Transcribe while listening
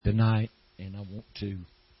tonight, and I want to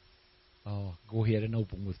go ahead and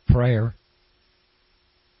open with prayer.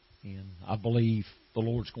 And I believe the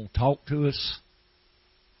Lord's going to talk to us.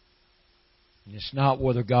 And it's not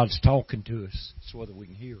whether God's talking to us, it's whether we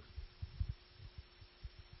can hear.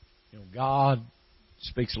 You know, God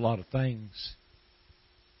speaks a lot of things,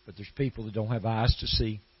 but there's people that don't have eyes to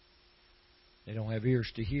see. They don't have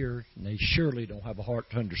ears to hear, and they surely don't have a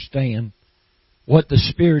heart to understand what the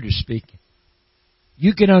Spirit is speaking.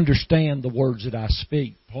 You can understand the words that I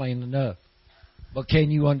speak plain enough, but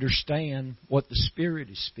can you understand what the Spirit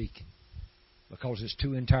is speaking? Because it's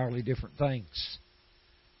two entirely different things.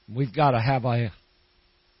 We've got to have a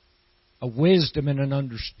wisdom and an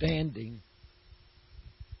understanding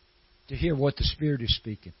to hear what the Spirit is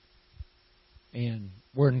speaking. And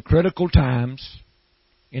we're in critical times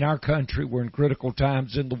in our country. We're in critical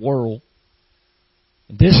times in the world.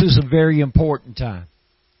 And this is a very important time.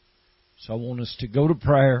 So I want us to go to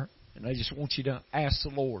prayer, and I just want you to ask the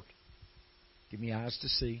Lord, give me eyes to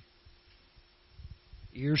see,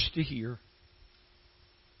 ears to hear,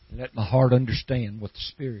 and let my heart understand what the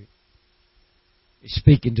Spirit is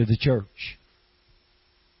speaking to the church.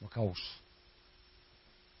 Because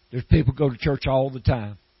there's people who go to church all the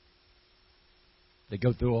time. They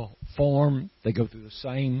go through a form, they go through the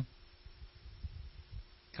same,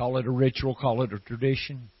 call it a ritual, call it a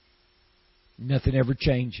tradition. Nothing ever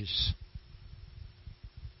changes.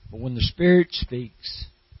 But when the Spirit speaks,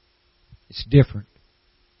 it's different.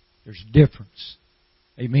 There's a difference.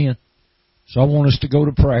 Amen. So I want us to go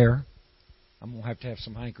to prayer. I'm going to have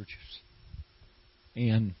some handkerchiefs.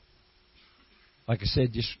 And like I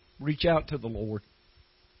said, just reach out to the Lord.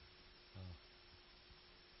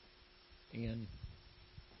 And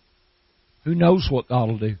who knows what God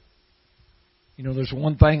will do. You know, there's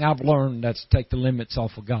one thing I've learned, that's to take the limits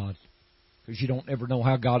off of God. Because you don't ever know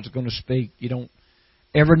how God's going to speak. You don't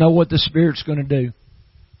ever know what the Spirit's going to do.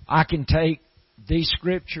 I can take these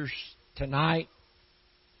scriptures tonight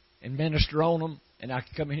and minister on them, and I can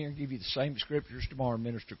come in here and give you the same scriptures tomorrow and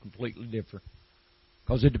minister completely different.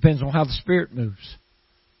 Because it depends on how the Spirit moves.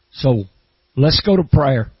 So, let's go to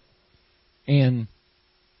prayer and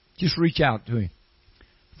just reach out to Him.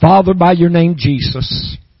 Father, by your name,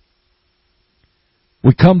 Jesus,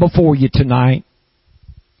 we come before you tonight.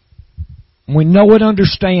 We know and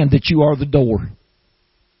understand that you are the door.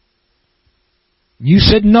 You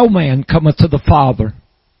said, no man cometh to the Father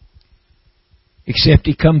except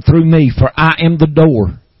he come through me, for I am the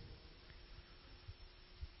door.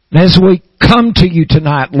 And as we come to you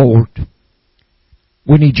tonight, Lord,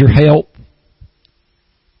 we need your help.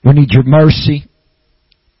 We need your mercy.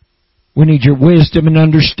 We need your wisdom and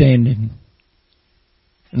understanding.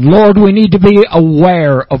 And Lord, we need to be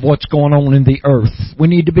aware of what's going on in the earth. We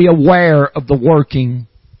need to be aware of the working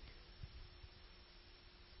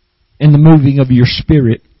and the moving of your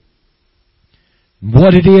Spirit.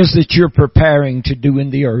 What it is that you're preparing to do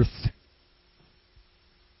in the earth.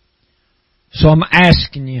 So I'm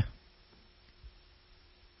asking you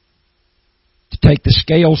to take the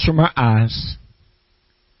scales from our eyes,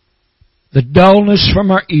 the dullness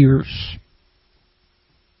from our ears,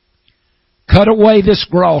 cut away this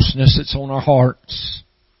grossness that's on our hearts,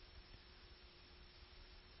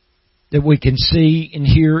 that we can see and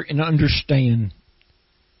hear and understand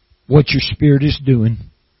what your Spirit is doing.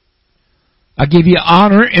 I give you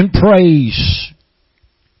honor and praise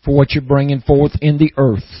for what you're bringing forth in the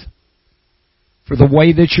earth, for the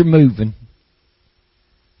way that you're moving.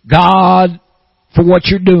 God, for what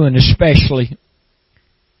you're doing, especially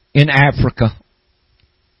in Africa.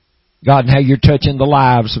 God, and how you're touching the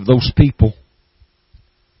lives of those people.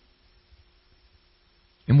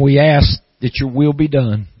 And we ask that your will be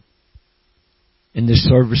done in this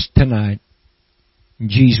service tonight. In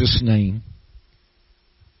Jesus' name.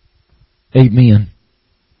 Amen.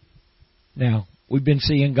 Now, we've been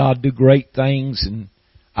seeing God do great things, and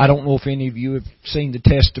I don't know if any of you have seen the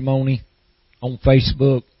testimony on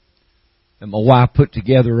Facebook that my wife put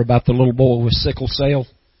together about the little boy with sickle cell.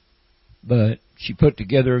 But she put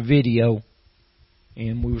together a video,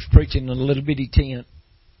 and we was preaching in a little bitty tent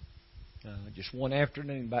just one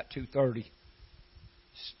afternoon about 2:30.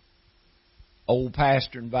 Old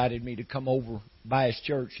pastor invited me to come over by his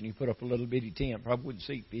church, and he put up a little bitty tent. Probably wouldn't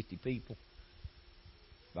seat 50 people.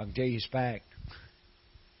 I can tell you it's packed.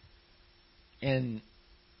 And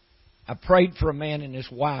I prayed for a man and his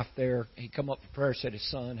wife there. He come up for prayer, said his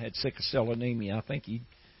son had sickle cell anemia. I think he'd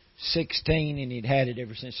 16, and he'd had it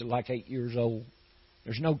ever since he was like 8 years old.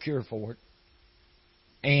 There's no cure for it.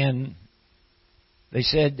 And they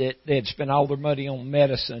said that they had spent all their money on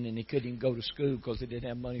medicine, and they couldn't even go to school because they didn't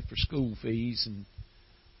have money for school fees.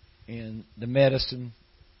 And the medicine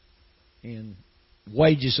And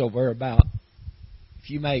wages over there about, if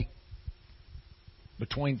you make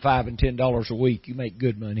between $5 and $10 a week, you make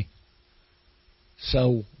good money.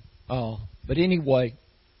 So, but anyway,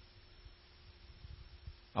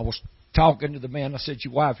 I was talking to the man. I said,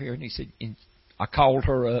 "Your wife here?" And he said, and I called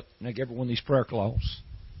her up and I gave her one of these prayer cloths.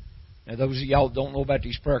 Now, those of y'all don't know about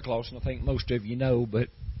these prayer cloths, and I think most of you know, but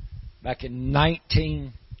back in I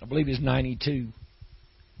believe it was 92,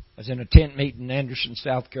 I was in a tent meeting in Anderson,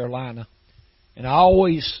 South Carolina, and I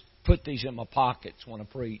always put these in my pockets when I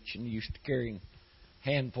preach, and used to carry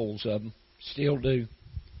handfuls of them, still do.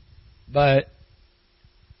 But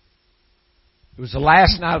it was the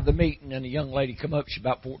last night of the meeting, and a young lady come up. She's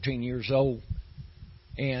about 14 years old,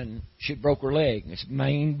 and she broke her leg. This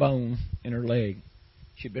main bone in her leg.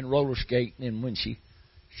 She'd been roller skating, and when she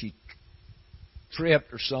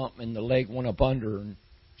tripped or something, and the leg went up under her and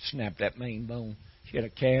snapped that main bone. She had a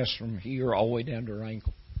cast from here all the way down to her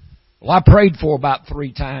ankle. Well, I prayed for her about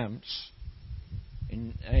 3 times,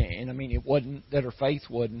 and I mean, it wasn't that her faith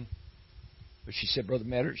wasn't, but she said, "Brother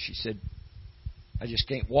Metters," she said, "I just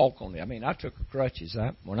can't walk on it." I mean, I took her crutches.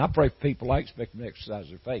 When I pray for people, I expect them to exercise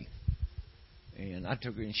their faith. And I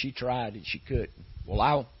took her, and she tried, and she couldn't. Well,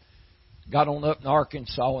 I got on up in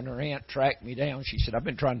Arkansas, and her aunt tracked me down. She said, "I've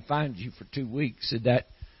been trying to find you for 2 weeks." Said, "That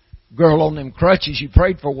girl on them crutches you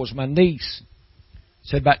prayed for was my niece."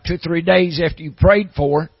 Said, "About 2 or 3 days after you prayed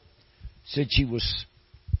for her," said she was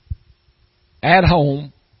at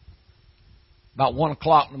home about 1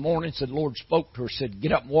 o'clock in the morning. Said the Lord spoke to her, said,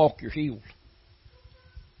 "Get up and walk, you're healed."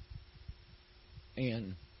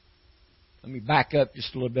 And let me back up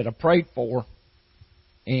just a little bit. I prayed for her,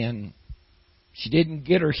 and she didn't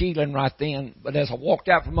get her healing right then. But as I walked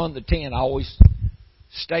out from under the tent, I always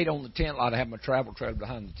stayed on the tent light. I had my travel trailer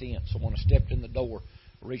behind the tent. So when I stepped in the door,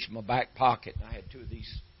 I reached in my back pocket, and I had 2 of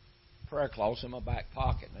these prayer cloths in my back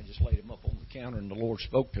pocket, and I just laid them up on the counter, and the Lord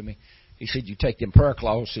spoke to me. He said, "You take them prayer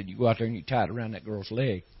cloths," said, "you go out there and you tie it around that girl's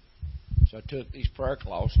leg." So I took these prayer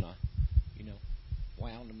cloths, and I,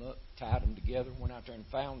 wound them up, tied them together, went out there and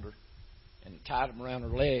found her, and tied them around her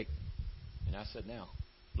leg. And I said, "Now,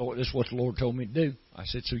 Lord, this is what the Lord told me to do." I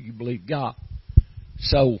said, "So you believe God?"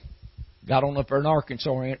 So got on up there in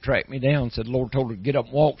Arkansas. Her aunt tracked me down, said the Lord told her to get up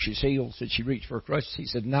and walk. She's healed. Said she reached for her crutches. He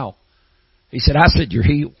said, "No." He said, "I said you're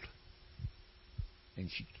healed." And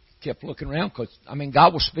she kept looking around because,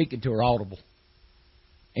 God was speaking to her audible.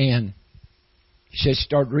 And she said she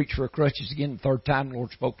started to reach for her crutches again. The 3rd time the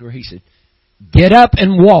Lord spoke to her, He said, "Get up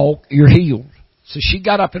and walk, you're healed." So she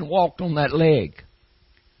got up and walked on that leg.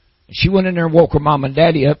 And she went in there and woke her mom and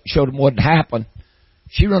daddy up and showed them what had happened.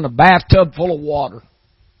 She run a bathtub full of water,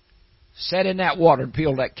 sat in that water and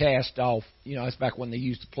peeled that cast off. It's back when they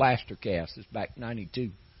used the plaster cast. It's back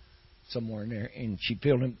 92, somewhere in there. And she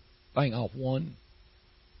peeled them thing off one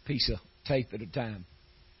piece of tape at a time.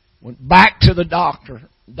 Went back to the doctor.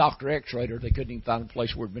 Doctor x-rayed her. They couldn't even find a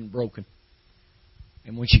place where it had been broken.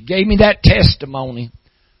 And when she gave me that testimony,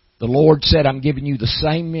 the Lord said, "I'm giving you the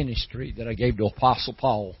same ministry that I gave to Apostle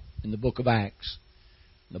Paul in the book of Acts."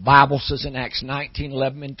 The Bible says in Acts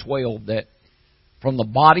 19:11 and 12 that from the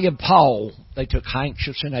body of Paul, they took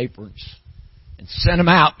handkerchiefs and aprons and sent them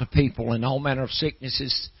out to people, and all manner of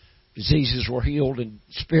sicknesses, diseases were healed, and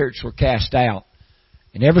spirits were cast out.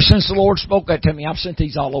 And ever since the Lord spoke that to me, I've sent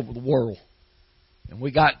these all over the world. And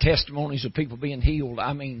we got testimonies of people being healed.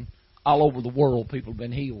 All over the world, people have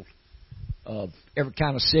been healed of every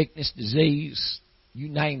kind of sickness, disease, you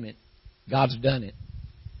name it. God's done it.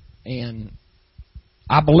 And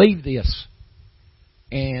I believe this.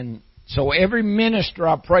 And so every minister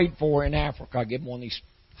I prayed for in Africa, I give them one of these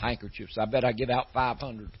handkerchiefs. I bet I give out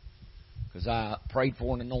 500 because I prayed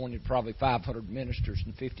for and anointed probably 500 ministers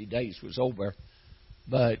in 50 days was over.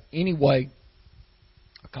 But anyway,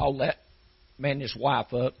 I called that man and his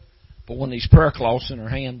wife up. Put one of these prayer cloths in her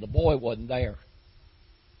hand. The boy wasn't there.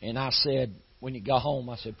 And I said, when you go home,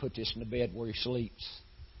 I said, "Put this in the bed where he sleeps."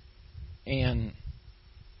 And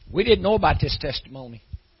we didn't know about this testimony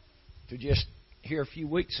to just here a few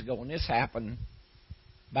weeks ago. And this happened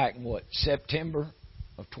back in September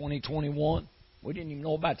of 2021. We didn't even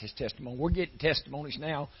know about this testimony. We're getting testimonies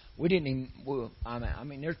now. We didn't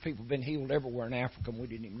even, there's people been healed everywhere in Africa, and we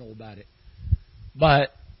didn't even know about it.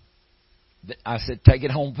 But I said, "Take it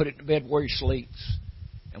home, put it in the bed where he sleeps."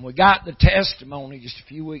 And we got the testimony just a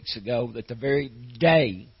few weeks ago that the very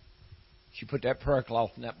day she put that prayer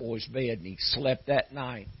cloth in that boy's bed and he slept that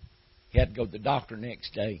night, he had to go to the doctor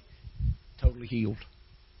next day. Totally healed.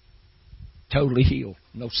 Totally healed.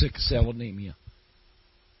 No sickle cell anemia.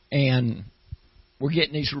 And we're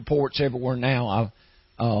getting these reports everywhere now.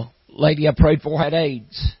 A lady I prayed for had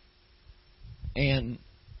AIDS. And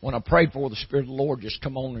when I prayed for her, the Spirit of the Lord just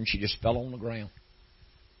come on her and she just fell on the ground.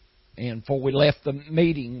 And before we left the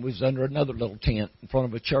meeting, we was under another little tent in front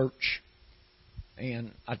of a church.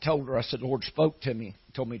 And I told her, I said, the Lord spoke to me,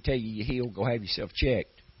 told me to tell you you're healed, go have yourself checked.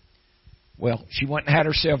 Well, she went and had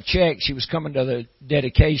herself checked. She was coming to the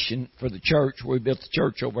dedication for the church where we built the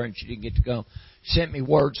church over, and she didn't get to go. Sent me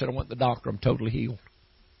word, said I went to the doctor, I'm totally healed.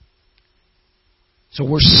 So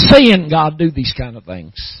we're seeing God do these kind of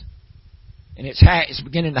things. And it's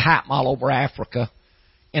beginning to happen all over Africa.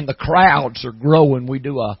 And the crowds are growing. We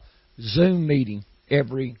do a Zoom meeting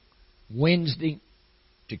every Wednesday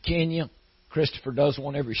to Kenya. Christopher does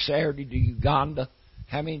one every Saturday to Uganda.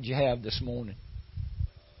 How many did you have this morning?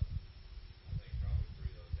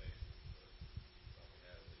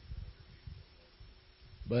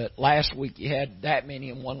 But last week you had that many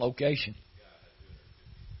in one location.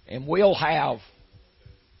 And we'll have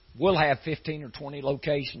 15 or 20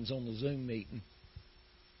 locations on the Zoom meeting.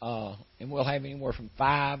 And we'll have anywhere from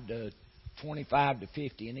 5 to 25 to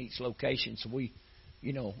 50 in each location. So we,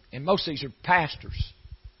 and most of these are pastors.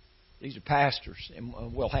 These are pastors. And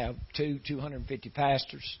we'll have 250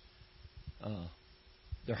 pastors.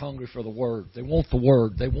 They're hungry for the Word. They want the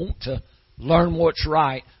Word. They want to learn what's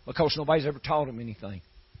right because nobody's ever taught them anything.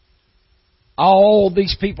 All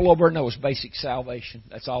these people over there know is basic salvation.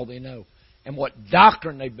 That's all they know. And what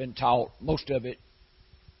doctrine they've been taught, most of it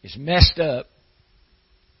is messed up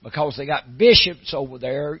because they got bishops over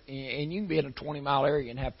there, and you can be in a 20-mile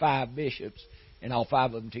area and have 5 bishops, and all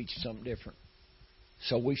 5 of them teach you something different.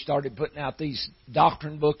 So we started putting out these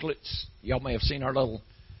doctrine booklets. Y'all may have seen our little,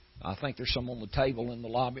 I think there's some on the table in the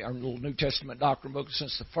lobby, our little New Testament doctrine booklet.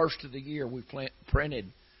 Since the first of the year, we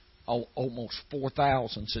printed almost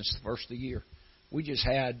 4,000 since the first of the year. We just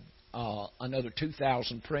had another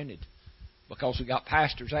 2,000 printed because we got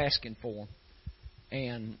pastors asking for them.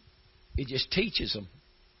 And it just teaches them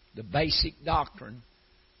the basic doctrine.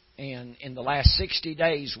 And in the last 60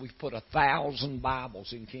 days, we've put 1,000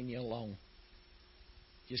 Bibles in Kenya alone.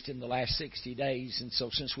 Just in the last 60 days. And so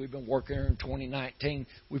since we've been working here in 2019,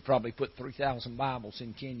 we've probably put 3,000 Bibles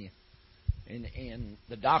in Kenya. And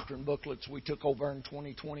the doctrine booklets we took over in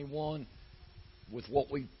 2021 with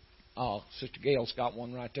what we, Sister Gail's got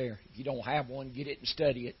one right there. If you don't have one, get it and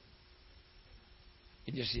study it.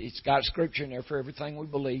 It's got scripture in there for everything we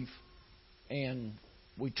believe. And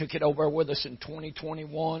we took it over with us in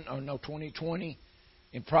 2020.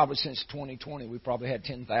 And probably since 2020, we probably had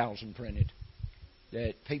 10,000 printed.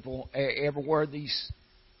 That people, everywhere these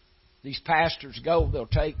pastors go, they'll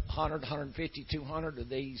take 100, 150, 200 of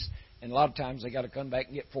these. And a lot of times they got to come back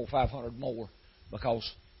and get 400 or 500 more because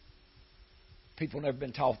people never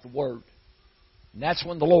been taught the Word. And that's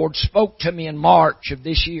when the Lord spoke to me in March of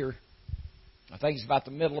this year. I think it's about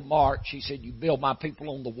the middle of March. He said, you build my people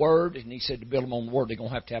on the Word. And He said, to build them on the Word, they're going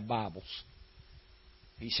to have Bibles.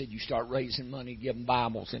 He said, you start raising money, give them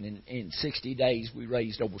Bibles. And in 60 days, we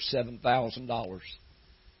raised over $7,000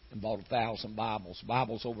 and bought 1,000 Bibles.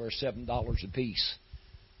 Bibles over $7 a piece.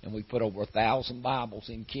 And we put over 1,000 Bibles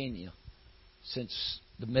in Kenya since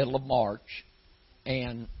the middle of March.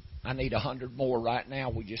 And I need 100 more right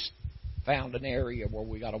now. We just found an area where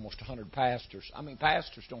we got almost 100 pastors. I mean,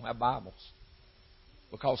 pastors don't have Bibles.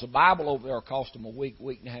 Because a Bible over there costs them a week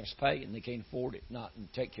and a half's pay, and they can't afford it, not and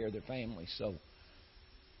take care of their family. So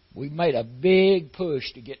we've made a big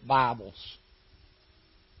push to get Bibles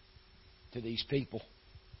to these people.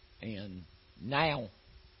 And now,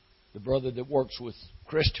 the brother that works with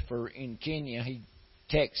Christopher in Kenya, he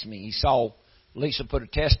texted me. He saw Lisa put a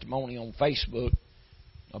testimony on Facebook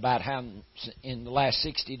about how in the last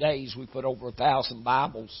 60 days we put over 1,000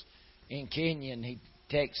 Bibles in Kenya. And he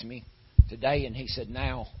texted me today and he said,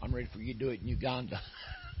 now I'm ready for you to do it in Uganda.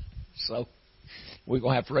 So we're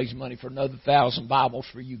going to have to raise money for another 1,000 Bibles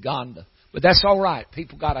for Uganda. But that's all right.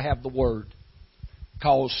 People got to have the Word.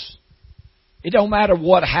 Because it don't matter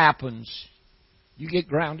what happens. You get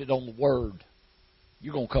grounded on the Word,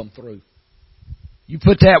 you're going to come through. You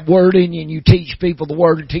put that Word in you and you teach people the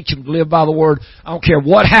Word and teach them to live by the Word. I don't care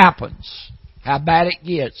what happens, how bad it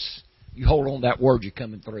gets, you hold on to that Word, you're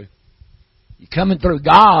coming through. You're coming through.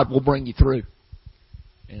 God will bring you through.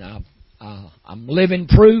 And I'm living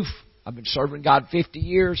proof. I've been serving God 50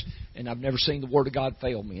 years, and I've never seen the Word of God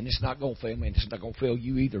fail me. And it's not going to fail me, and it's not going to fail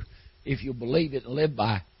you either if you believe it and live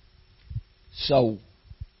by it. So,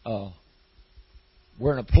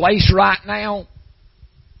 we're in a place right now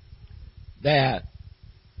that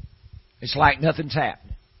it's like nothing's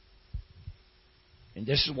happening. And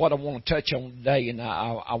this is what I want to touch on today. And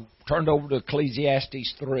I turned over to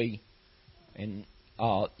Ecclesiastes 3. And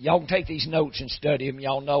y'all can take these notes and study them.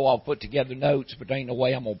 Y'all know I'll put together notes, but there ain't no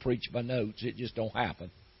way I'm going to preach by notes. It just don't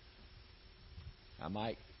happen. I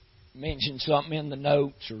might mention something in the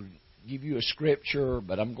notes or give you a scripture,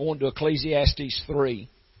 but I'm going to Ecclesiastes 3.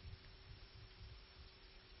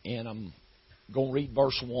 And I'm going to read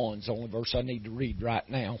verse 1. It's the only verse I need to read right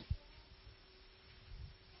now.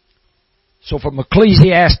 So from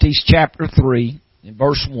Ecclesiastes chapter 3, in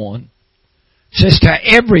verse 1, it says, to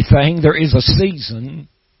everything there is a season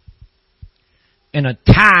and a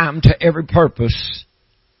time to every purpose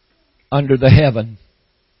under the heaven.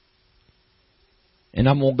 And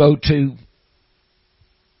I'm going to go to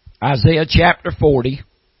Isaiah chapter 40.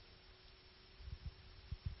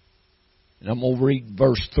 And I'm going to read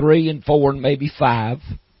verse 3 and 4 and maybe 5.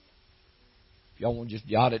 If y'all want to just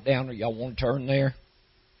jot it down or y'all want to turn there.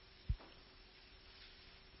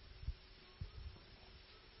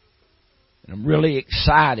 And I'm really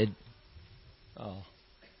excited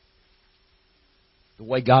the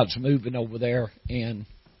way God's moving over there. And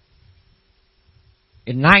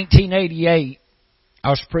in 1988, I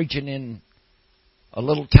was preaching in a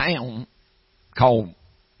little town called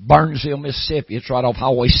Burnsville, Mississippi. It's right off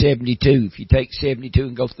Highway 72. If you take 72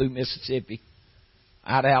 and go through Mississippi,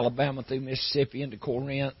 out of Alabama through Mississippi into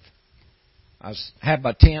Corinth, I had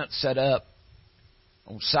my tent set up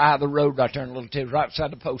on the side of the road. I turned a little tent right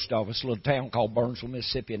beside the post office, a little town called Burnsville,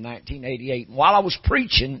 Mississippi in 1988. And while I was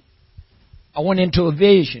preaching, I went into a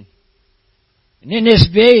vision. And in this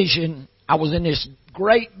vision, I was in this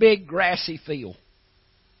great big grassy field.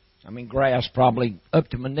 I mean, grass probably up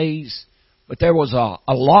to my knees. But there was a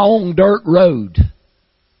long dirt road.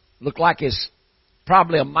 Looked like it's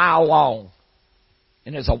probably a mile long.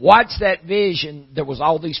 And as I watched that vision, there was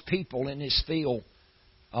all these people in this field.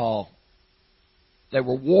 They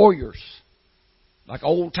were warriors. Like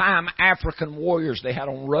old-time African warriors. They had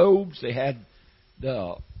on robes. They had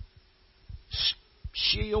the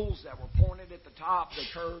shields that were pointed at the top. They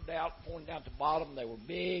curved out, pointed out the bottom. They were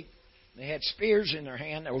big. They had spears in their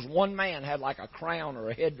hand. There was one man had like a crown or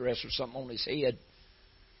a headdress or something on his head.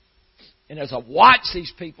 And as I watched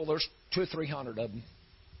these people, there's 200 or 300 of them.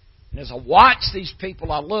 And as I watched these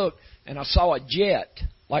people, I looked and I saw a jet,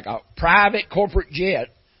 like a private corporate jet,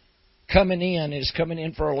 coming in. It's coming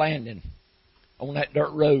in for a landing on that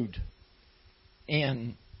dirt road.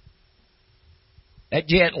 And that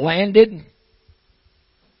jet landed.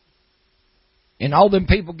 And all them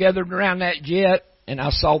people gathered around that jet. And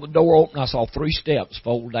I saw the door open. I saw 3 steps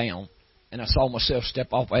fold down. And I saw myself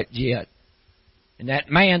step off that jet. And that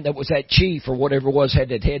man that was that chief or whatever it was had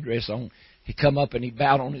that headdress on. He come up and he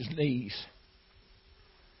bowed on his knees.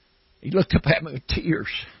 He looked up at me with tears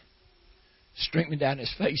streaming down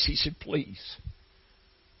his face. He said, please.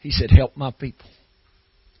 He said, help my people.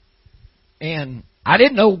 And I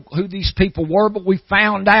didn't know who these people were, but we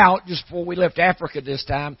found out just before we left Africa this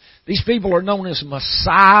time. These people are known as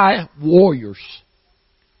Maasai warriors.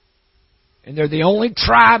 And they're the only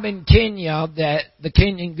tribe in Kenya that the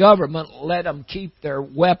Kenyan government let them keep their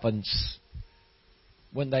weapons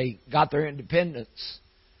when they got their independence.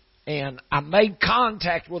 And I made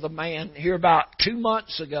contact with a man here about 2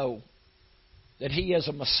 months ago that he is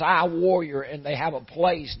a Maasai warrior, and they have a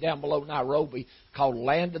place down below Nairobi called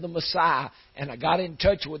Land of the Maasai. And I got in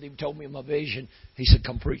touch with him, told me my vision. He said,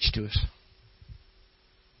 come preach to us.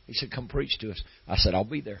 He said, come preach to us. I said, I'll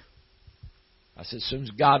be there. I said, as soon as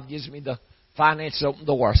God gives me the finances to open the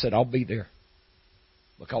door, I said, I'll be there.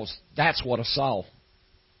 Because that's what I saw.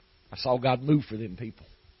 I saw God move for them people.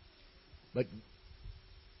 But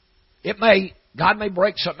God may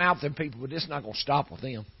break something out for them people, but it's not going to stop with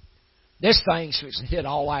them. This thing's hit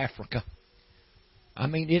all Africa. I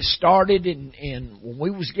mean, it started in when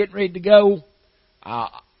we was getting ready to go.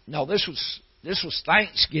 No, this was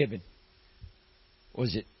Thanksgiving.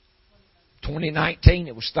 Was it 2019?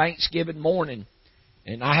 It was Thanksgiving morning.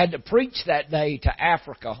 And I had to preach that day to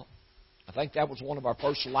Africa. I think that was one of our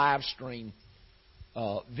first live stream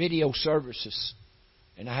video services.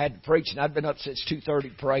 And I had to preach, and I'd been up since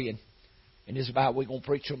 2:30 praying. And we're going to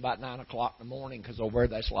preach to them about 9 o'clock in the morning, because over there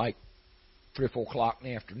that's like 3 or 4 o'clock in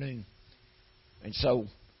the afternoon. And so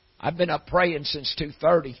I've been up praying since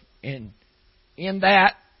 2:30. And in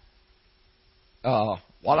that, while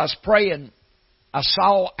I was praying, I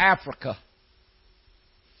saw Africa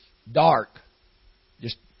dark,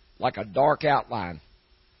 just like a dark outline.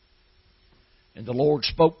 And the Lord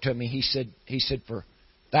spoke to me. He said, for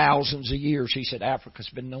thousands of years, He said, Africa's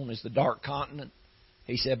been known as the dark continent.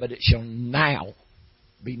 He said, but it shall now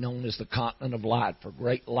be known as the continent of light, for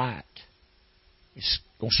great light is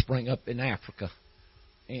going to spring up in Africa.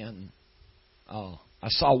 And I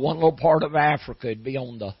saw one little part of Africa. It'd be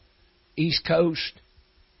on the east coast,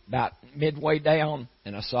 about midway down,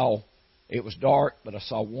 and I saw it was dark, but I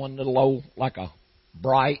saw one little like a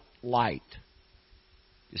bright light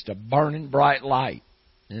just a burning bright light.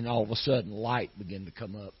 And then all of a sudden, light began to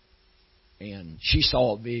come up. And she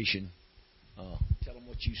saw a vision. Tell them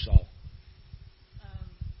what you saw.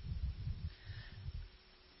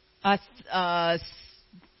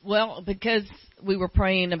 Well, because we were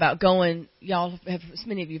praying about going,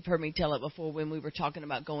 many of you have heard me tell it before, when we were talking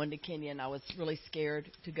about going to Kenya, and I was really scared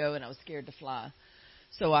to go, and I was scared to fly.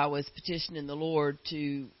 So I was petitioning the Lord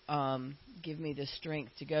to give me the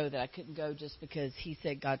strength to go, that I couldn't go just because he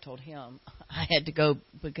said God told him. I had to go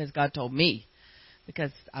because God told me,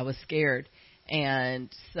 because I was scared. And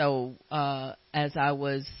so as I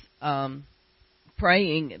was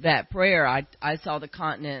praying that prayer, I saw the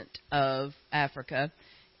continent of Africa,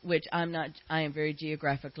 which I am very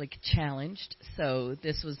geographically challenged, so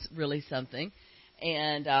this was really something.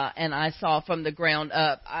 And I saw from the ground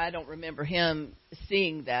up. I don't remember him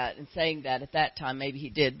seeing that and saying that at that time. Maybe he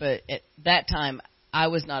did, but at that time I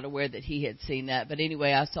was not aware that he had seen that. But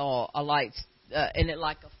anyway, I saw a light and it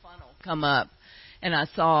like a funnel come up, and I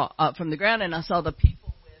saw from the ground, and I saw the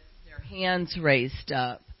people with their hands raised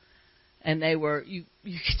up, and they were you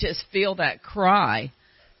could just feel that cry.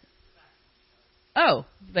 Oh,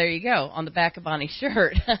 there you go, on the back of Bonnie's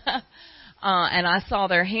shirt. And I saw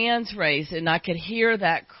their hands raised, and I could hear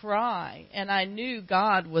that cry. And I knew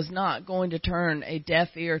God was not going to turn a deaf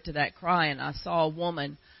ear to that cry. And I saw a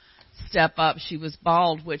woman step up. She was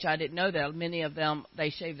bald, which I didn't know that. Many of them, they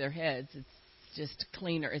shave their heads. It's just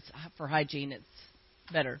cleaner. It's for hygiene. It's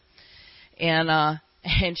better. And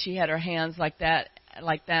she had her hands like that.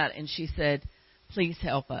 And she said, "Please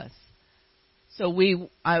help us." So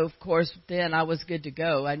of course, then I was good to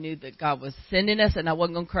go. I knew that God was sending us, and I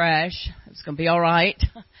wasn't going to crash. It was going to be all right.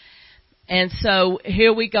 And so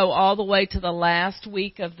here we go, all the way to the last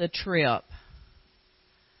week of the trip.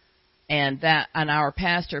 And our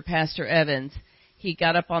pastor, Pastor Evans, he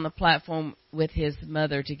got up on the platform with his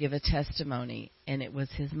mother to give a testimony, and it was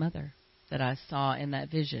his mother that I saw in that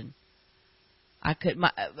vision.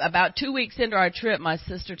 About 2 weeks into our trip, my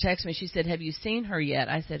sister texted me. She said, "Have you seen her yet?"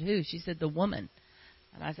 I said, "Who?" She said, "The woman."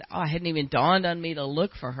 And I said, "Oh, it hadn't even dawned on me to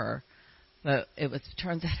look for her." But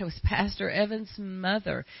turns out it was Pastor Evans'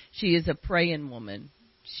 mother. She is a praying woman.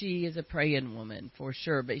 She is a praying woman for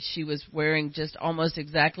sure. But she was wearing just almost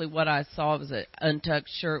exactly what I saw. It was an untucked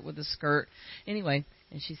shirt with a skirt. Anyway,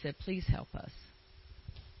 and she said, "Please help us."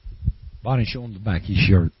 Bonnie, show them the back of your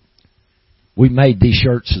shirt. We made these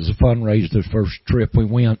shirts as a fundraiser the first trip we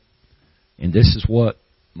went, and this is what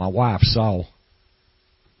my wife saw.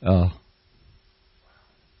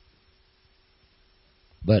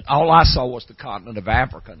 But all I saw was the continent of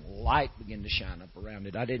Africa, and light began to shine up around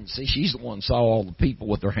it. I didn't see. She's the one who saw all the people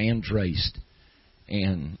with their hands raised,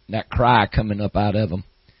 and that cry coming up out of them.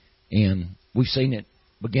 And we've seen it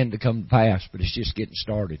begin to come to pass, but it's just getting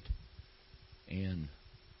started. And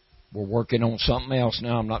we're working on something else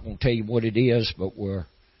now. I'm not going to tell you what it is, but we're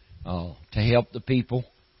to help the people.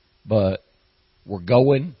 But we're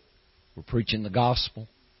going. We're preaching the gospel.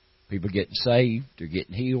 People are getting saved. They're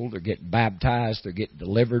getting healed. They're getting baptized. They're getting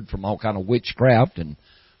delivered from all kind of witchcraft and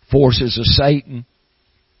forces of Satan.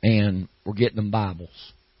 And we're getting them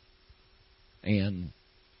Bibles. And,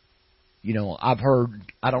 I've heard,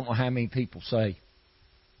 I don't know how many people say,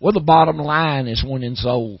 well, the bottom line is winning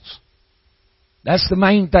souls. That's the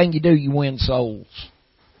main thing you do. You win souls.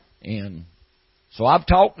 And so I've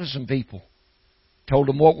talked to some people, told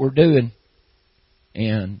them what we're doing,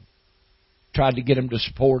 and tried to get them to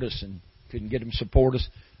support us, and couldn't get them to support us.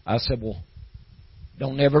 I said, well,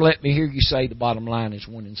 don't ever let me hear you say the bottom line is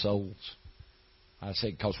winning souls. I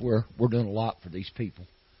said, because we're doing a lot for these people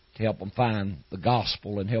to help them find the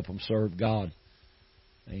gospel and help them serve God.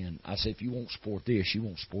 And I said, if you won't support this, you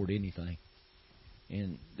won't support anything.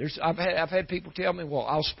 And I've had people tell me, well,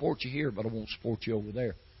 I'll support you here, but I won't support you over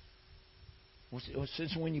there. Well,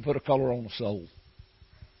 since when you put a color on a soul?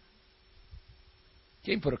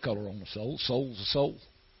 You can't put a color on a soul. Soul's a soul.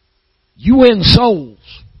 You win souls.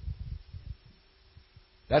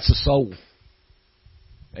 That's a soul.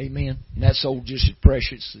 Amen. And that soul just as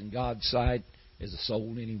precious in God's sight as a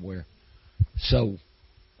soul anywhere. So,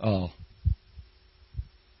 for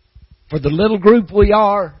the little group we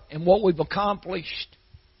are and what we've accomplished,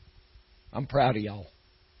 I'm proud of y'all.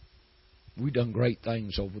 We've done great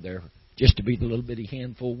things over there just to be the little bitty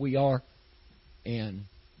handful we are. And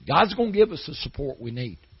God's going to give us the support we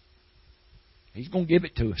need. He's going to give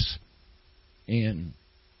it to us. And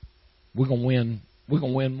we're going to win. We're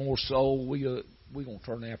going to win more souls. We're going to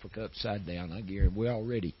turn Africa upside down. I guarantee we're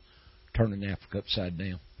already turning Africa upside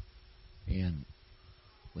down. And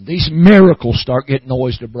when these miracles start getting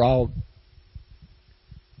noised abroad,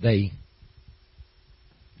 you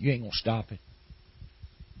ain't going to stop it.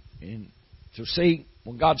 And so see,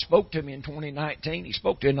 when God spoke to me in 2019, He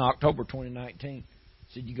spoke to me in October 2019. He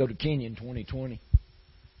said, you go to Kenya in 2020.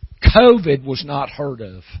 COVID was not heard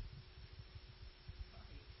of.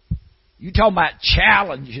 You talking about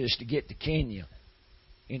challenges to get to Kenya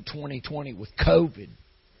in 2020 with COVID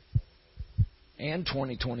and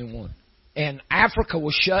 2021. And Africa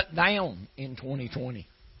was shut down in 2020.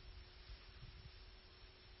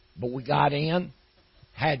 But we got in,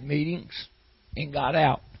 had meetings, and got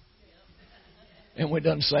out. And we've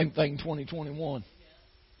done the same thing in 2021.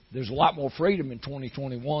 There's a lot more freedom in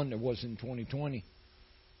 2021 than there was in 2020.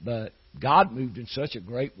 But God moved in such a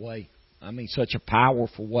great way. I mean, such a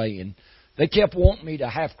powerful way. And they kept wanting me to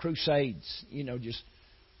have crusades. You know, just,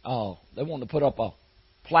 they wanted to put up a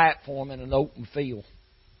platform in an open field.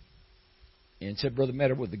 And said, Brother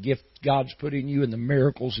Metter, with the gift God's put in you and the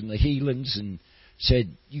miracles and the healings, and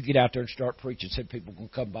said, you get out there and start preaching. Said, people are going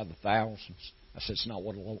to come by the thousands. I said, it's not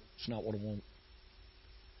what I want.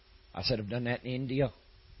 I said, I've done that in India.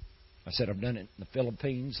 I said, I've done it in the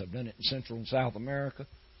Philippines. I've done it in Central and South America.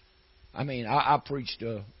 I mean, I preached,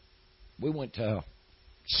 we went to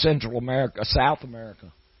Central America, South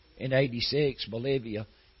America in 86, Bolivia,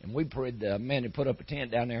 and we prayed, the man who put up a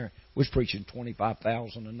tent down there was preaching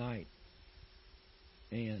 25,000 a night.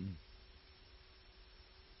 And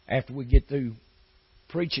after we get through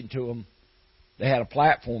preaching to them, they had a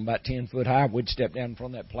platform about 10 foot high. We'd step down in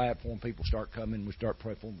front of that platform. People start coming. We start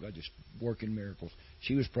praying for them. God just working miracles.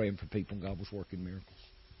 She was praying for people, and God was working miracles.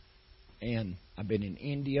 And I've been in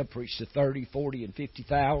India, preached to 30, 40, and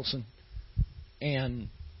 50,000. And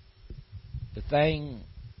the thing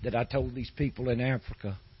that I told these people in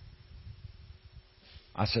Africa,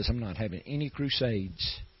 I says, I'm not having any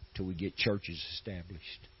crusades till we get churches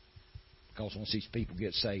established. Because once these people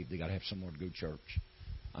get saved, they got to have somewhere to go to church.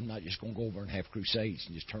 I'm not just going to go over and have crusades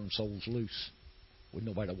and just turn souls loose with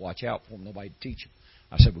nobody to watch out for them, nobody to teach them.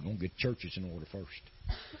 I said, we're going to get churches in order first.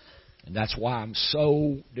 And that's why I'm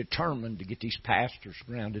so determined to get these pastors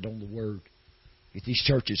grounded on the Word, get these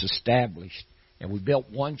churches established. And we built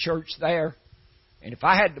one church there. And if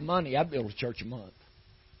I had the money, I'd build a church a month.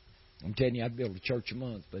 I'm telling you, I'd build a church a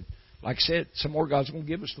month. But like I said, some more God's going to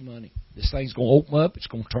give us the money. This thing's going to open up. It's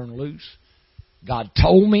going to turn loose. God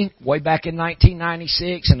told me way back in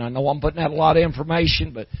 1996, and I know I'm putting out a lot of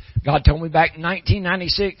information, but God told me back in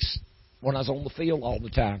 1996 when I was on the field all the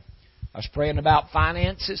time. I was praying about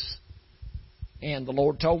finances, and the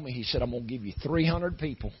Lord told me, He said, I'm going to give you 300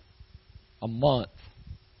 people a month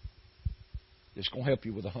that's going to help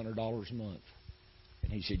you with $100 a month.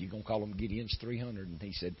 And He said, you're going to call them Gideon's 300. And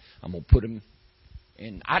He said, I'm going to put them.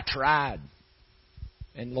 And I tried,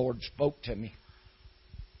 and the Lord spoke to me.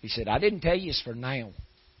 He said, I didn't tell you it's for now.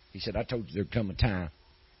 He said, I told you there'd come a time.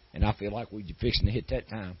 And I feel like we're fixing to hit that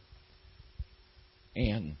time.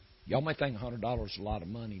 And y'all may think $100 is a lot of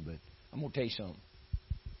money, but I'm going to tell you something.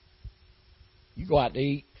 You go out to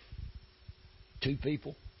eat, 2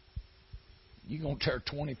 people, you're going to tear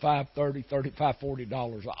 $25, $30, $35,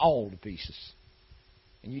 $40 all to pieces.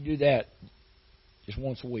 And you do that just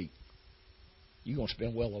once a week, you're going to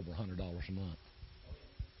spend well over $100 a month.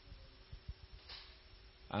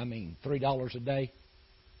 I mean, $3 a day,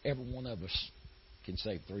 every one of us can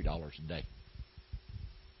save $3 a day.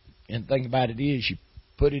 And the thing about it is, you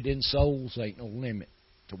put it in souls, there ain't no limit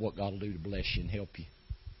to what God will do to bless you and help you.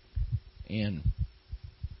 And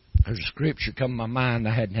there's a scripture come to my mind.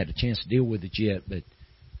 I hadn't had a chance to deal with it yet, but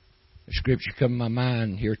a scripture come to my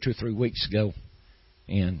mind here 2 or 3 weeks ago.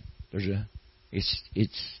 And it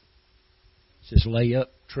says, lay up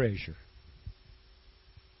treasure.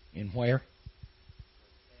 In where?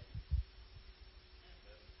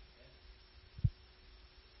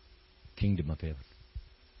 Kingdom of heaven.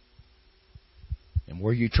 And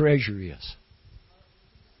where your treasure is,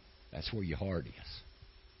 that's where your heart is.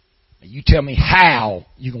 Now you tell me how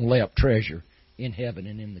you're going to lay up treasure in heaven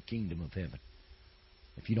and in the kingdom of heaven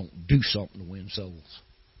if you don't do something to win souls.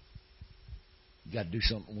 You got to do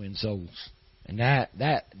something to win souls. And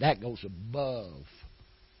that goes above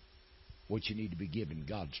what you need to be giving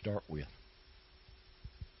God to start with.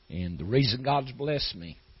 And the reason God's blessed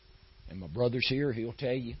me, and my brother's here, he'll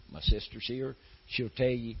tell you. My sister's here, she'll tell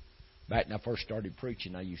you. Back when I first started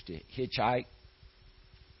preaching, I used to hitchhike,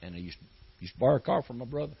 and I used to borrow a car from my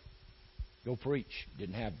brother. Go preach.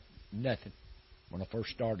 Didn't have nothing when I first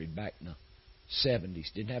started back in the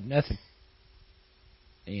 70s. Didn't have nothing.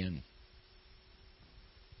 And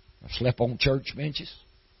I slept on church benches,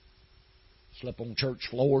 slept on church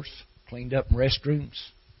floors, cleaned up in restrooms,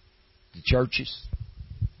 the churches,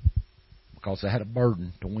 because I had a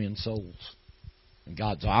burden to win souls. And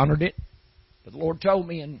God's honored it. But the Lord told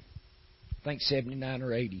me in, I think, 79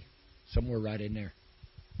 or 80, somewhere right in there.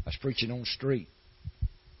 I was preaching on the street.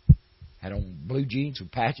 Had on blue jeans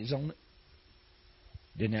with patches on it.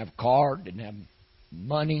 Didn't have a car, didn't have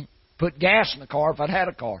money. Put gas in the car if I'd had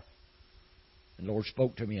a car. And the Lord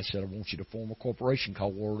spoke to me and said, I want you to form a corporation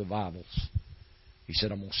called World Revivals. He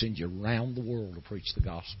said, I'm going to send you around the world to preach the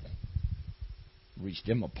gospel. Reached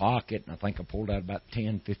in my pocket, and I think I pulled out about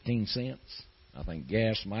 10, 15 cents. I think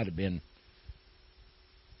gas might have been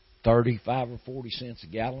 35 or 40 cents a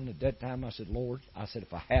gallon. At that time, I said, Lord, I said,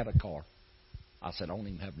 if I had a car, I said, I don't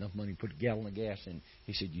even have enough money to put a gallon of gas in.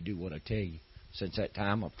 He said, you do what I tell you. Since that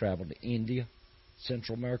time, I've traveled to India,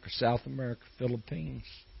 Central America, South America, Philippines,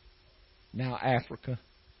 now Africa,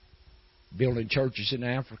 building churches in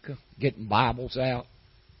Africa, getting Bibles out.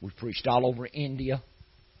 We've preached all over India.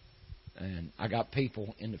 And I got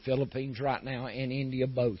people in the Philippines right now and India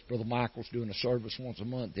both. Brother Michael's doing a service once a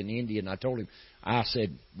month in India, and I told him, I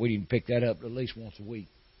said, we need to pick that up at least once a week.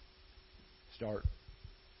 Start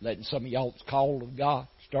letting some of y'all that's called of God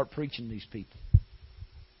start preaching to these people.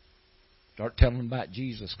 Start telling them about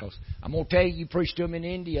Jesus. Because I'm going to tell you, you preach to them in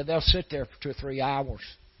India, they'll sit there for 2 or 3 hours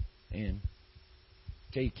and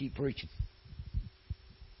tell you keep preaching.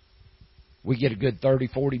 We get a good 30,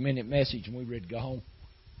 40-minute message and we're ready to go home.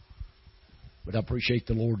 But I appreciate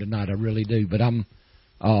the Lord tonight, I really do. But I'm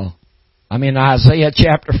in Isaiah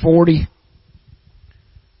chapter 40,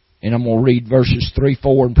 and I'm going to read verses 3,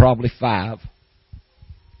 4, and probably 5.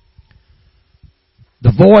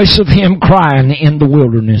 The voice of him crying in the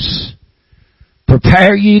wilderness,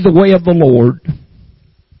 prepare ye the way of the Lord,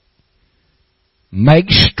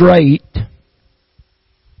 make straight.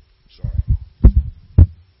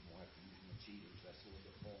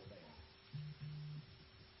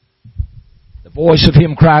 Voice of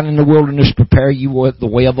him crying in the wilderness, prepare you the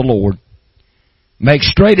way of the Lord. Make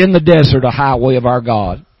straight in the desert a highway of our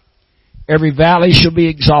God. Every valley shall be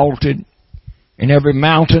exalted, and every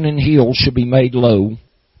mountain and hill shall be made low,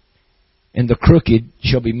 and the crooked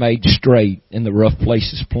shall be made straight, and the rough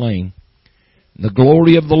places plain. And the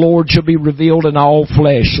glory of the Lord shall be revealed, and all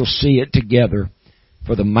flesh shall see it together,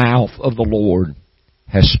 for the mouth of the Lord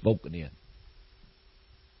has spoken it.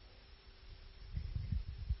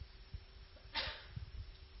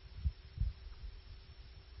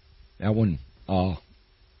 Now, when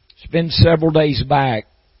it's been several days back,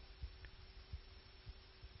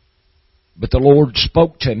 but the Lord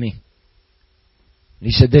spoke to me. And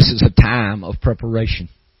He said, this is a time of preparation.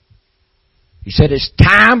 He said, it's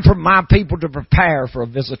time for my people to prepare for a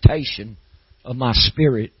visitation of my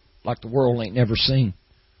Spirit like the world ain't never seen.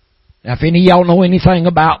 Now, if any of y'all know anything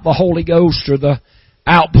about the Holy Ghost or the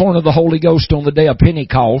outpouring of the Holy Ghost on the day of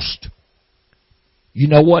Pentecost, you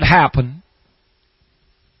know what happened.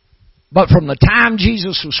 But from the time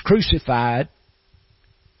Jesus was crucified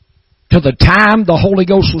to the time the Holy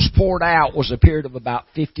Ghost was poured out was a period of about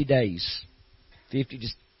 50 days. 50 to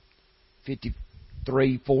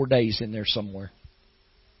 53, 4 days in there somewhere.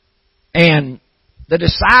 And the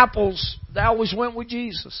disciples, they always went with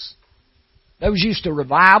Jesus. They was used to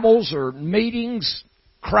revivals or meetings,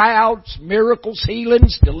 crowds, miracles,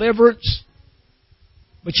 healings, deliverance.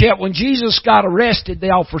 But yet when Jesus got arrested, they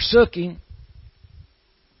all forsook Him.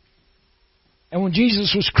 And when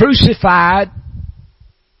Jesus was crucified,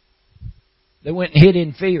 they went and hid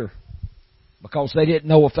in fear because they didn't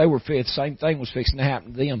know if they were feared. The same thing was fixing to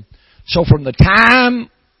happen to them. So from the time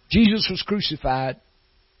Jesus was crucified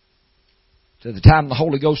to the time the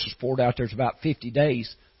Holy Ghost was poured out, there's about 50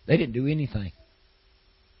 days. They didn't do anything.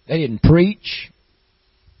 They didn't preach.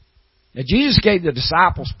 Now Jesus gave the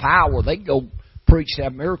disciples power. They could go preach to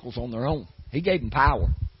have miracles on their own. He gave them power.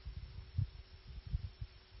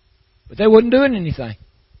 But they wasn't doing anything.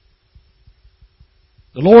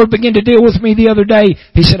 The Lord began to deal with me the other day.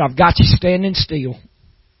 He said, I've got you standing still.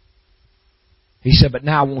 He said, but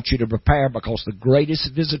now I want you to prepare because the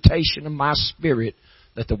greatest visitation of my Spirit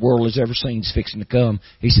that the world has ever seen is fixing to come.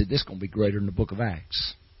 He said, this is going to be greater than the book of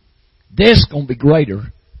Acts. This is going to be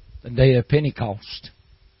greater than the day of Pentecost.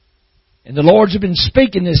 And the Lord's been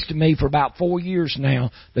speaking this to me for about 4 years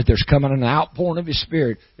now, that there's coming an outpouring of His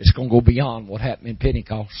Spirit that's going to go beyond what happened in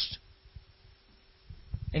Pentecost.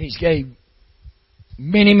 And He's gave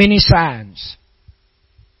many, many signs.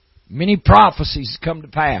 Many prophecies come to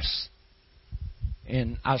pass.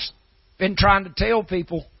 And I've been trying to tell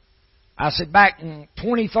people, I said back in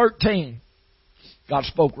 2013, God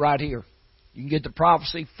spoke right here. You can get the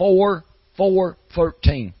prophecy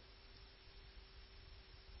 4:4:13.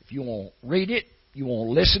 If you want to read it, you want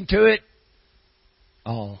to listen to it,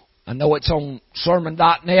 I know it's on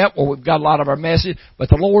sermon.net where we've got a lot of our message, but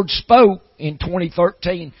the Lord spoke in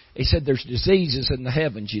 2013. He said there's diseases in the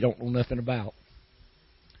heavens you don't know nothing about.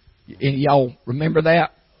 And y'all remember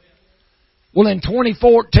that? Well, in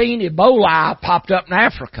 2014, Ebola popped up in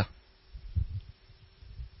Africa.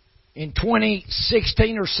 In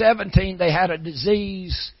 2016 or 17, they had a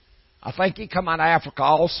disease, I think it come out of Africa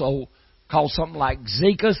also, called something like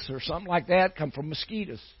Zika or something like that, come from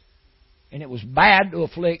mosquitoes. And it was bad to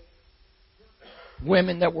afflict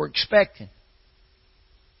women that were expecting.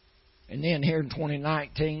 And then here in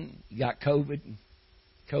 2019, you got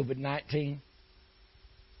COVID-19.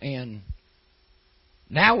 And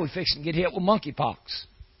now we're fixing to get hit with monkeypox.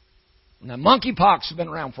 Now, monkeypox has been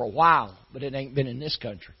around for a while, but it ain't been in this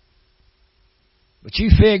country. But you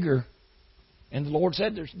figure, and the Lord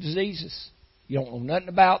said there's diseases you don't know nothing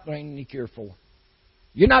about, there ain't any cure for.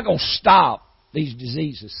 You're not going to stop these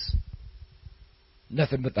diseases.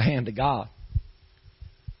 Nothing but the hand of God.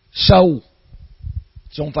 So,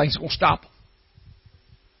 it's the only thing that's going to stop them.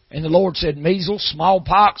 And the Lord said measles,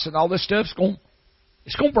 smallpox, and all this stuff's going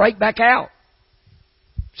to break back out.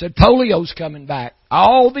 Said polio's coming back.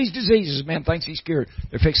 All these diseases, man thinks he's cured.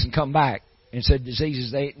 They're fixing to come back. And said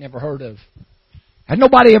diseases they ain't never heard of. Had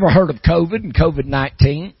nobody ever heard of COVID and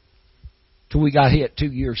COVID-19 till we got hit 2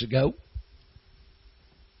 years ago.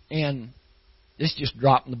 And this just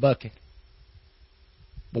dropped in the bucket.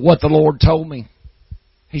 But what the Lord told me,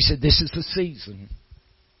 He said, this is the season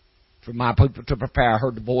for my people to prepare. I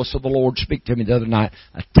heard the voice of the Lord speak to me the other night.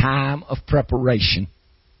 A time of preparation.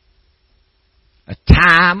 A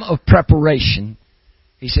time of preparation.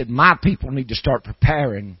 He said, my people need to start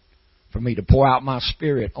preparing for me to pour out my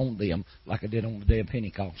Spirit on them like I did on the day of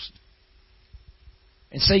Pentecost.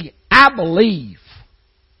 And see, I believe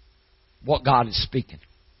what God is speaking.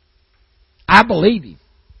 I believe Him.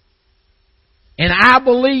 And I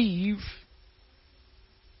believe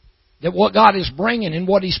that what God is bringing and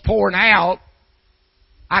what He's pouring out,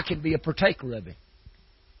 I can be a partaker of it.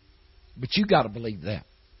 But you got to believe that.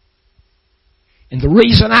 And the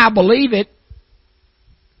reason I believe it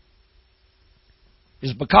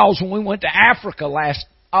is because when we went to Africa last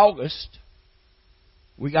August,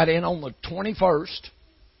 we got in on the 21st,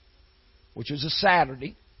 which was a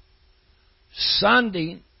Saturday.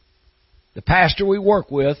 Sunday, the pastor we work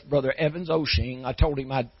with, Brother Evans Oshing, I told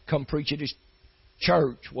him I'd come preach at his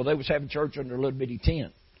church. Well, they was having church under a little bitty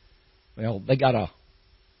tent. Well, they got a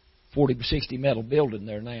 40 by 60 metal building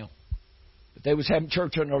there now. But they was having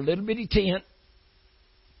church under a little bitty tent.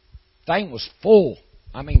 Thing was full.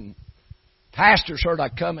 I mean, pastors heard I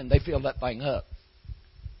come and they filled that thing up.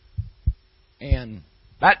 And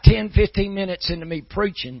about 10, 15 minutes into me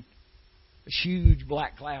preaching, a huge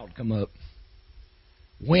black cloud come up.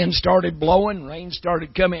 Wind started blowing, rain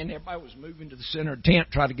started coming, and everybody was moving to the center of the tent,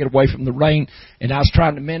 trying to get away from the rain. And I was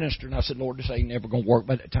trying to minister, and I said, Lord, this ain't never going to work.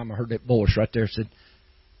 By that time I heard that voice right there said,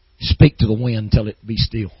 speak to the wind, tell it to be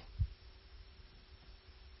still.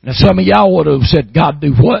 Now some of y'all would have said, God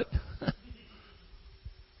do what?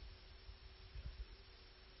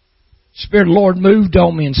 Spirit of the Lord moved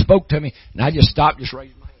on me and spoke to me, and I just stopped, just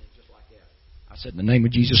raised my hand just like that. I said, in the name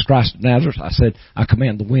of Jesus Christ of Nazareth, I said, I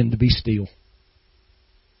command the wind to be still.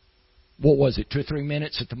 What was it, 2 or 3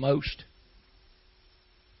 minutes at the most?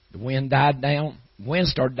 The wind died down. The wind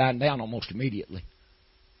started dying down almost immediately.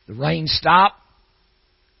 The rain stopped.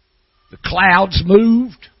 The clouds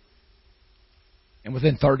moved. And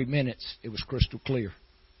within 30 minutes, it was crystal clear.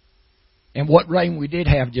 And what rain we did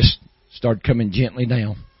have just started coming gently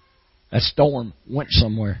down. That storm went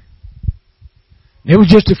somewhere. And it was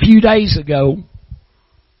just a few days ago,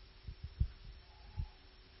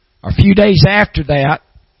 or a few days after that,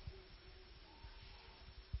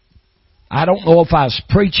 I don't know if I was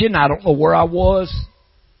preaching, I don't know where I was,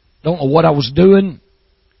 don't know what I was doing,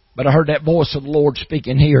 but I heard that voice of the Lord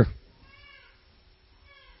speaking here.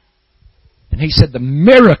 And He said, the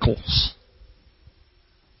miracles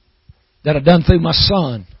that I've done through my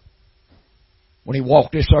son when he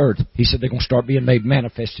walked this earth, He said they're going to start being made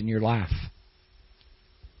manifest in your life.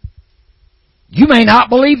 You may not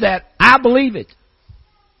believe that. I believe it.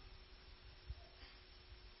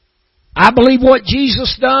 I believe what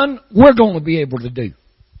Jesus done, we're going to be able to do.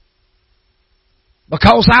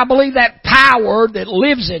 Because I believe that power that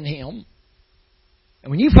lives in Him. And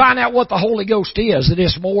when you find out what the Holy Ghost is, it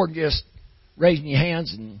is more than just raising your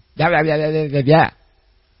hands and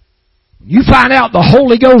You find out the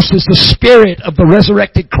Holy Ghost is the Spirit of the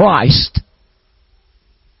resurrected Christ.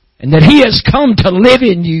 And that He has come to live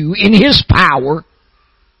in you in His power,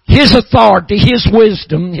 His authority, His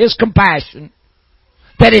wisdom, His compassion.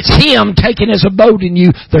 That it's Him taking His abode in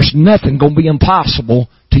you. There's nothing going to be impossible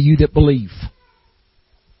to you that believe.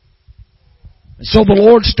 And so the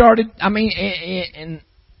Lord started, and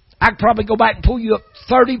I could probably go back and pull you up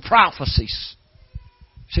 30 prophecies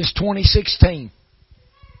since 2016.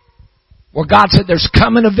 Where God said there's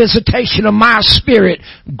coming a visitation of my Spirit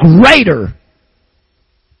greater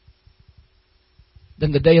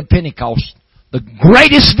than the day of Pentecost. The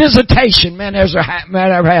greatest visitation man ever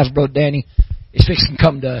has, Brother Danny, is fixing to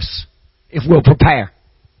come to us if we'll prepare.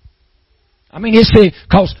 I mean, it's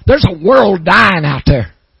because there's a world dying out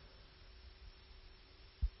there.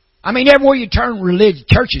 I mean, everywhere you turn, religion,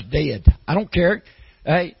 church is dead. I don't care.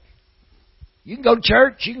 Hey, you can go to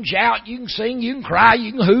church, you can shout, you can sing, you can cry,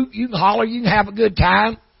 you can hoot, you can holler, you can have a good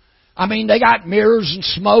time. I mean, they got mirrors and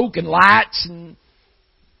smoke and lights, and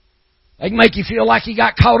they can make you feel like you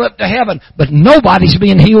got caught up to heaven. But nobody's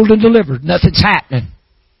being healed and delivered. Nothing's happening.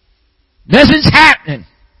 Nothing's happening.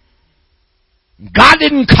 God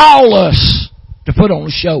didn't call us to put on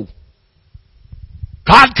a show.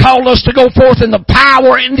 God called us to go forth in the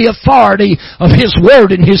power and the authority of His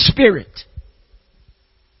Word and His Spirit.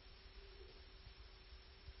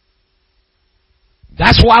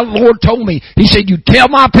 That's why the Lord told me. He said, you tell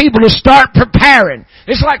my people to start preparing.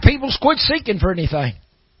 It's like people quit seeking for anything.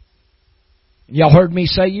 Y'all heard me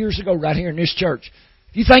say years ago right here in this church,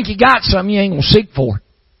 if you think you got something, you ain't going to seek for it.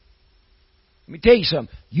 Let me tell you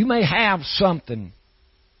something. You may have something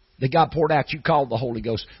that God poured out you called the Holy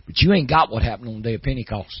Ghost, but you ain't got what happened on the day of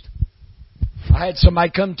Pentecost. I had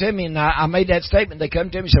somebody come to me, and I made that statement. They come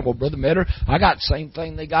to me and said, well, Brother Metter, I got the same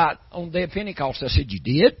thing they got on the day of Pentecost. I said, you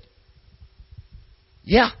did?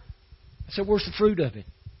 Yeah. I said, where's the fruit of it?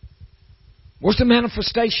 Where's the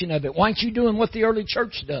manifestation of it? Why ain't you doing what the early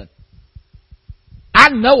church done? I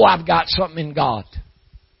know I've got something in God.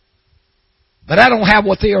 But I don't have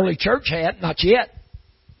what the early church had, not yet.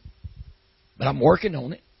 But I'm working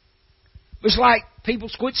on it. It's like people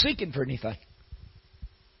quit seeking for anything.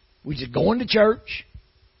 We just going to church,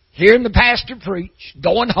 hearing the pastor preach,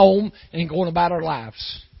 going home, and going about our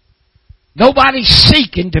lives. Nobody's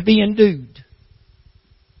seeking to be endued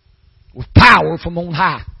with power from on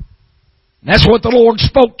high. And that's what the Lord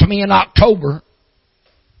spoke to me in October.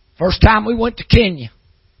 First time we went to Kenya.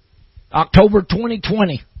 October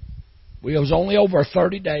 2020. We was only over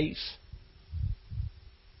 30 days.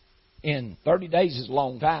 And 30 days is a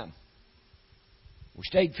long time. We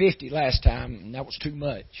stayed 50 last time, and that was too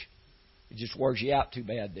much. It just wears you out too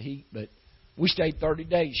bad, the heat. But we stayed 30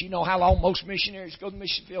 days. You know how long most missionaries go to the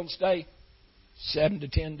mission field and stay? 7 to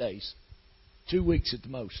 10 days. 2 weeks at the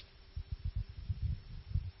most.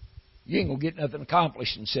 You ain't going to get nothing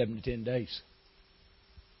accomplished in 7 to 10 days.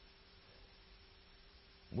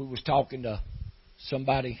 We was talking to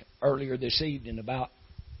somebody earlier this evening about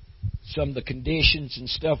some of the conditions and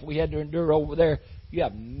stuff we had to endure over there. You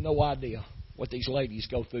have no idea what these ladies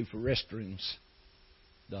go through for restrooms.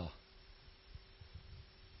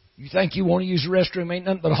 You think you want to use the restroom, ain't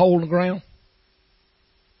nothing but a hole in the ground?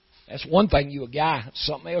 That's one thing, you a guy.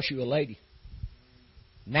 Something else, you a lady.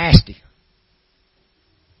 Nasty.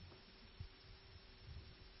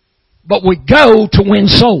 But we go to win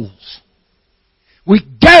souls. We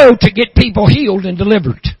go to get people healed and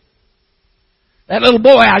delivered. That little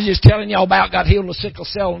boy I was just telling y'all about got healed of sickle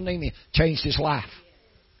cell anemia. Changed his life.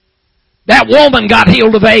 That woman got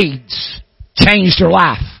healed of AIDS. Changed her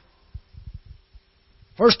life.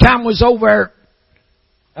 First time was over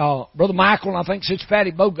there, Brother Michael and I think Sister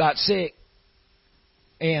Patty both got sick.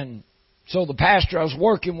 And so the pastor I was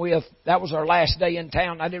working with, that was our last day in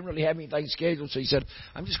town. I didn't really have anything scheduled. So he said,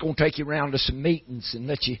 I'm just going to take you around to some meetings and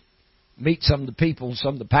let you meet some of the people and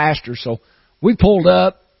some of the pastors. So we pulled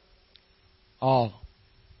up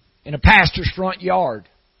in a pastor's front yard.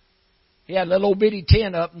 He had a little old bitty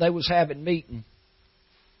tent up and they was having meeting.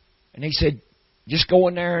 And he said, just go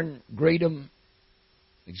in there and greet them,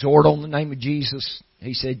 exhort on the name of Jesus.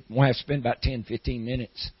 He said, we'll have to spend about 10, 15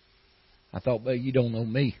 minutes. I thought, well, you don't know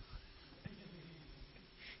me.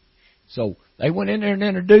 So they went in there and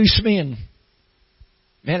introduced me, and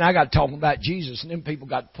man, I got talking about Jesus, and then people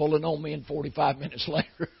got pulling on me, and 45 minutes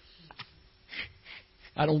later,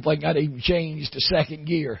 I don't think I'd even changed to second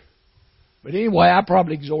gear. But anyway, I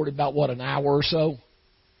probably exhorted about, an hour or so.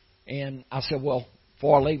 And I said, well,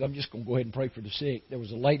 before I leave, I'm just going to go ahead and pray for the sick. There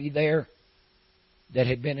was a lady there that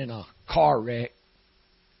had been in a car wreck.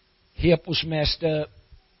 Hip was messed up.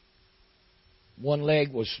 One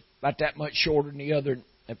leg was about that much shorter than the other.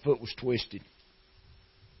 That foot was twisted.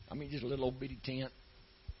 I mean, just a little old bitty tent.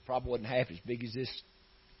 Probably wasn't half as big as this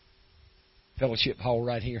fellowship hall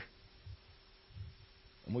right here.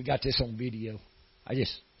 And we got this on video. I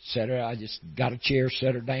just got a chair,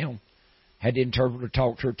 set her down. Had the interpreter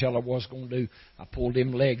talk to her, tell her what I was going to do. I pulled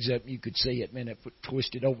them legs up, and you could see it. Man, that foot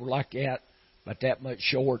twisted over like that, about that much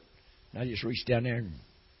short. And I just reached down there and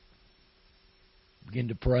began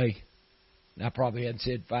to pray. And I probably hadn't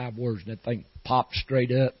said 5 words, and that thing popped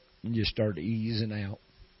straight up and just started easing out.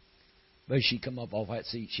 But she come up off that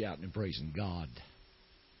seat shouting and praising God.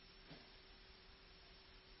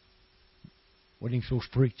 What are you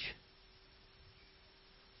supposed to preach?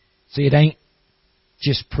 See, it ain't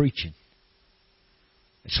just preaching.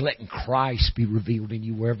 It's letting Christ be revealed in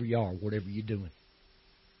you wherever you are, whatever you're doing,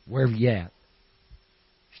 wherever you're at.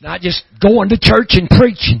 It's not just going to church and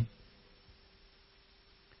preaching.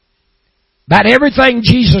 About everything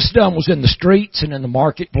Jesus done was in the streets and in the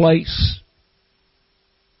marketplace,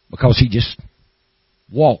 because He just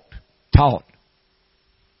walked, taught.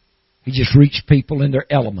 He just reached people in their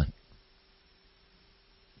element.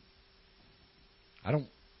 I don't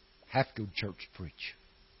have to go to church to preach.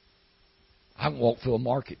 I can walk through a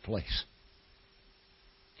marketplace.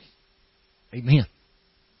 Amen.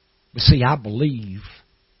 But see, I believe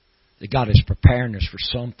that God is preparing us for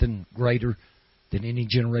something greater than any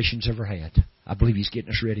generation's ever had. I believe He's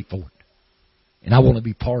getting us ready for it. And I want to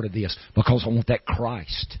be part of this because I want that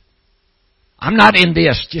Christ. I'm not in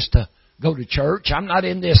this just to go to church. I'm not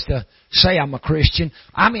in this to say I'm a Christian.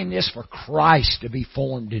 I'm in this for Christ to be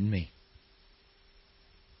formed in me.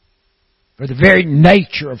 For the very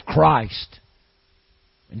nature of Christ.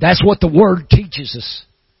 And that's what the Word teaches us.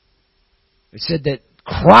 It said that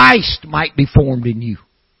Christ might be formed in you.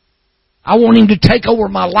 I want Him to take over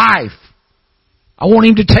my life. I want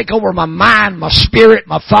Him to take over my mind, my spirit,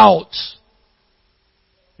 my thoughts.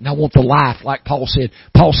 And I want the life, like Paul said.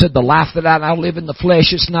 Paul said, the life that I now live in the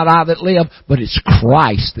flesh, it's not I that live, but it's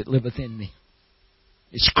Christ that liveth in me.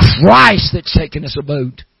 It's Christ that's taken us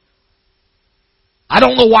abode. I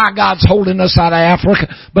don't know why God's holding us out of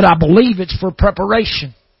Africa, but I believe it's for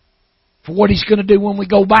preparation for what He's going to do when we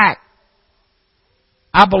go back.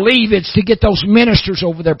 I believe it's to get those ministers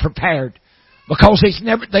over there prepared. Because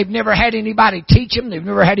they've never had anybody teach them. They've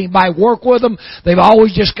never had anybody work with them. They've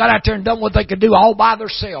always just got out there and done what they could do all by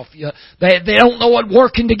themselves. They don't know what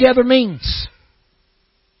working together means.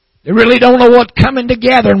 They really don't know what coming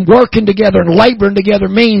together and working together and laboring together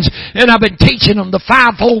means. And I've been teaching them the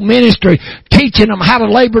fivefold ministry, teaching them how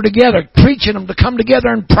to labor together, preaching them to come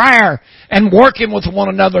together in prayer and working with one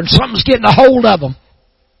another. And something's getting a hold of them.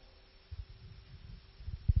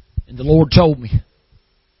 And the Lord told me,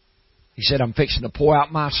 He said, I'm fixing to pour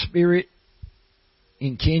out my Spirit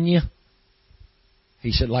in Kenya.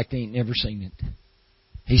 He said, like they ain't never seen it.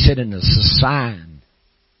 He said, and it's a sign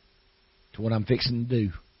to what I'm fixing to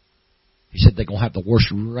do. He said they're going to have the worst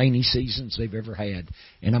rainy seasons they've ever had.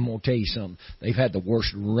 And I'm going to tell you something. They've had the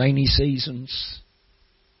worst rainy seasons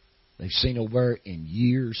they've seen over there in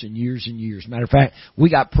years and years and years. Matter of fact, we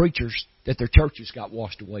got preachers that their churches got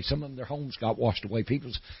washed away. Some of them, their homes got washed away.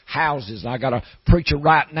 People's houses. I got a preacher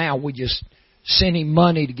right now. We just sent him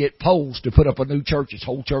money to get poles to put up a new church. His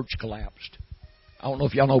whole church collapsed. I don't know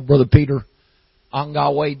if y'all know Brother Peter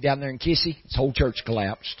Ongawe down there in Kissy. His whole church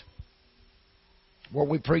collapsed. Where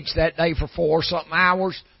we preached that day for 4-something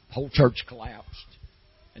hours, the whole church collapsed.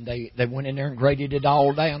 And they went in there and graded it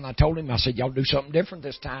all down. I told him, I said, y'all do something different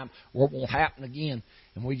this time or it won't happen again.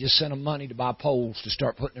 And we just sent them money to buy poles to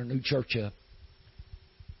start putting their new church up.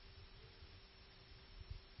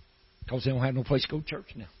 Because they don't have no place to go to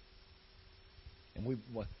church now. And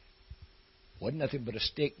wasn't nothing but a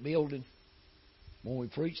stick building. When we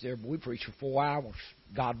preached there, we preached for 4 hours.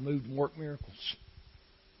 God moved and worked miracles.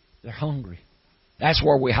 They're hungry. That's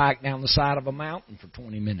where we hiked down the side of a mountain for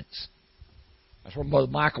 20 minutes. That's where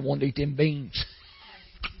Brother Michael wanted to eat them beans.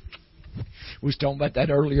 We was talking about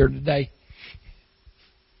that earlier today.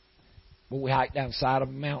 But we hiked down the side of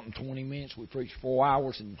a mountain 20 minutes. We preached 4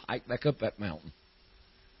 hours and hiked back up that mountain.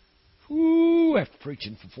 Whoo, after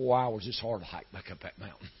preaching for 4 hours, it's hard to hike back up that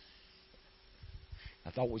mountain.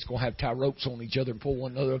 I thought we was going to have to tie ropes on each other and pull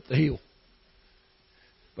one another up the hill.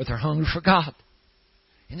 But they're hungry for God.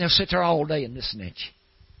 And they'll sit there all day and listen at you.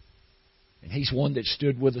 And He's one that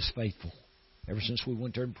stood with us faithful. Ever since we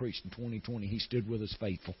went there and preached in 2020, He stood with us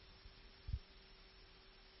faithful.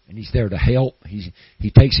 And He's there to help.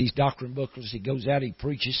 He takes these doctrine booklets. He goes out, He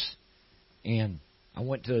preaches. And I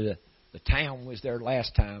went to the town, was there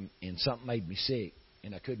last time, and something made me sick.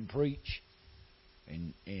 And I couldn't preach.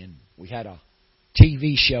 And we had a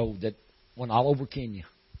TV show that went all over Kenya.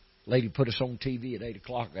 Lady put us on TV at 8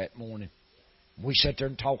 o'clock that morning. We sat there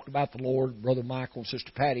and talked about the Lord. Brother Michael and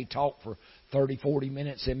Sister Patty talked for 30, 40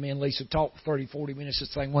 minutes. And me and Lisa talked for 30, 40 minutes.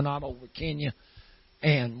 This thing went on over Kenya.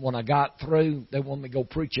 And when I got through, they wanted me to go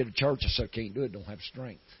preach at a church. I said, I can't do it. Don't have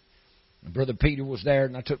strength. And Brother Peter was there,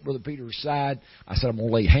 and I took Brother Peter aside. I said, I'm going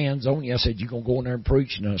to lay hands on you. I said, you're going to go in there and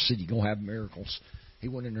preach? And I said, you're going to have miracles. He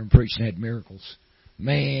went in there and preached and had miracles.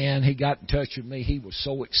 Man, he got in touch with me. He was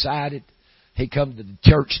so excited. He come to the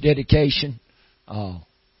church dedication. About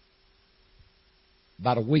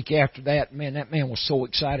a week after that, that man was so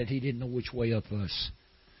excited he didn't know which way up us.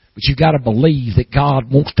 But you got to believe that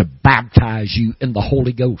God wants to baptize you in the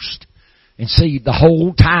Holy Ghost. And see, the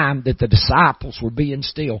whole time that the disciples were being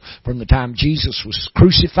still, from the time Jesus was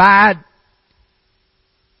crucified,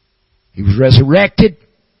 He was resurrected,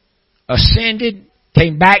 ascended,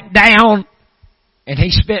 came back down, and He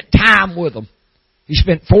spent time with them. He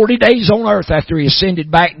spent 40 days on earth after He ascended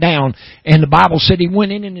back down, and the Bible said He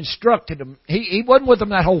went in and instructed them. He wasn't with them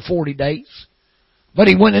that whole 40 days, but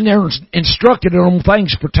He went in there and instructed them on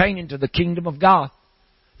things pertaining to the kingdom of God.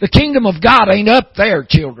 The kingdom of God ain't up there,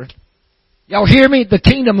 children. Y'all hear me? The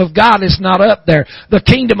kingdom of God is not up there. The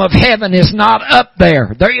kingdom of heaven is not up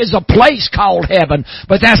there. There is a place called heaven,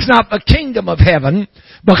 but that's not the kingdom of heaven,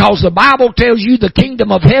 because the Bible tells you the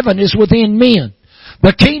kingdom of heaven is within men.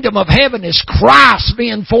 The kingdom of heaven is Christ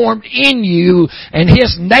being formed in you, and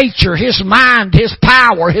His nature, His mind, His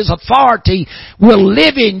power, His authority will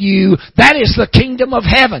live in you. That is the kingdom of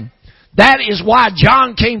heaven. That is why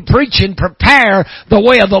John came preaching, prepare the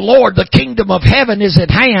way of the Lord. The kingdom of heaven is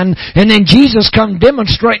at hand. And then Jesus come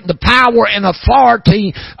demonstrating the power and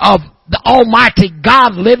authority of the Almighty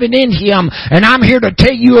God living in Him. And I'm here to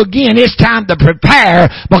tell you again, it's time to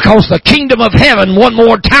prepare, because the kingdom of heaven, one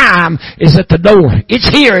more time, is at the door.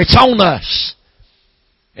 It's here. It's on us.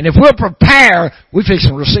 And if we'll prepare, we're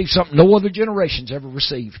fixing to receive something no other generation's ever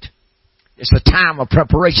received. It's a time of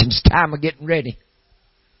preparation. It's a time of getting ready.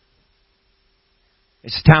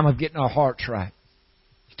 It's a time of getting our hearts right.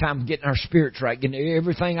 It's time of getting our spirits right. Getting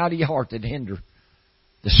everything out of your heart that hinder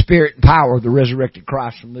the spirit and power of the resurrected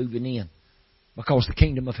Christ from moving in. Because the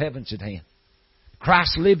kingdom of heaven's at hand.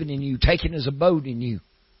 Christ living in you, taking His abode in you.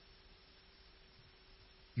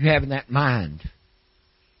 You having that mind.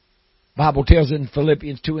 The Bible tells in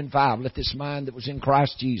Philippians 2 and 5, let this mind that was in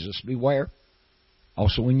Christ Jesus be where?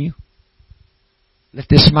 Also in you. Let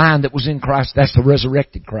this mind that was in Christ, that's the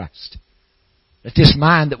resurrected Christ. Let this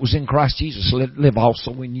mind that was in Christ Jesus live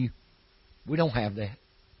also in you. We don't have that.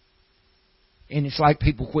 And it's like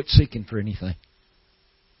people quit seeking for anything.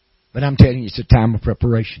 But I'm telling you, it's a time of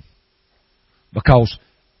preparation. Because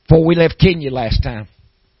before we left Kenya last time,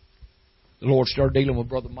 the Lord started dealing with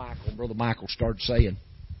Brother Michael. And Brother Michael started saying,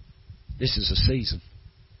 this is a season.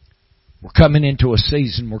 We're coming into a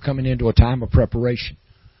season. We're coming into a time of preparation.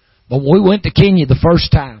 But when we went to Kenya the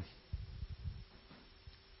first time,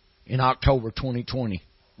 in October 2020,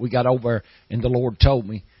 we got over and the Lord told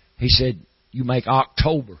me, He said, you make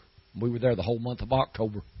October. We were there the whole month of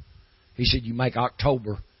October. He said, you make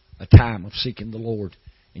October a time of seeking the Lord.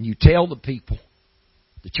 And you tell the people,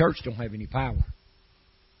 the church don't have any power.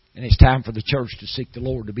 And it's time for the church to seek the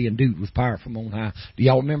Lord, to be endued with power from on high. Do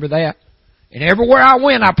y'all remember that? And everywhere I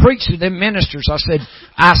went, I preached to them ministers.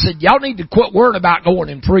 I said, y'all need to quit worrying about going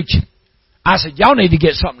and preaching. I said, y'all need to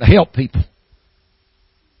get something to help people.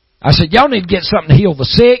 I said, y'all need to get something to heal the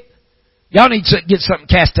sick. Y'all need to get something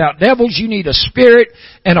to cast out devils. You need a spirit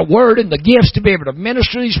and a word and the gifts to be able to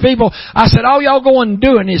minister to these people. I said, all y'all going and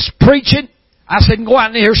doing is preaching. I said, and go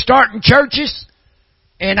out in here starting churches.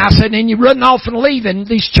 And I said, and you're running off and leaving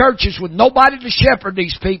these churches with nobody to shepherd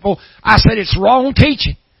these people. I said, it's wrong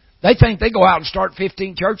teaching. They think they go out and start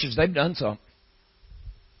 15 churches. They've done something.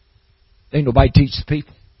 Ain't nobody teach the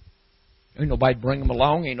people. Ain't nobody bring them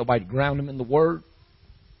along. Ain't nobody ground them in the Word.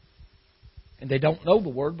 And they don't know the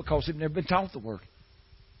Word because they've never been taught the Word.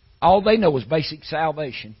 All they know is basic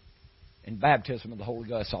salvation and baptism of the Holy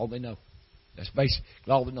Ghost. That's all they know. That's basically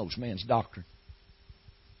all they know is man's doctrine.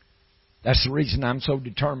 That's the reason I'm so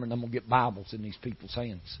determined I'm going to get Bibles in these people's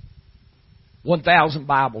hands. 1,000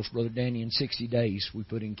 Bibles, Brother Danny, in 60 days we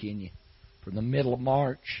put in Kenya. From the middle of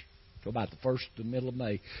March to about the middle of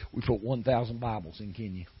May, we put 1,000 Bibles in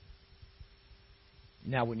Kenya.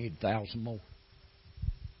 Now we need 1,000 more.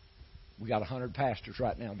 We got 100 pastors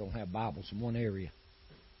right now don't have Bibles in one area.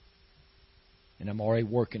 And I'm already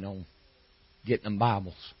working on getting them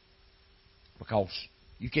Bibles. Because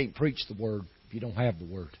you can't preach the Word if you don't have the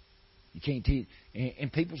Word. You can't teach.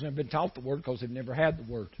 And people's never been taught the Word because they've never had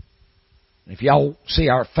the Word. And if y'all see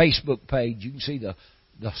our Facebook page, you can see the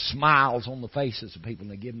smiles on the faces of people,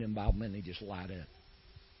 and they give them Bible, man, they just light up.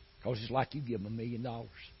 Because it's like you give them $1 million.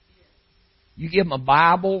 You give them a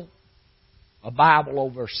Bible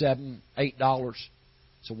over $7, $8,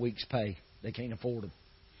 it's a week's pay. They can't afford them.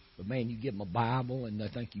 But man, you give them a Bible, and they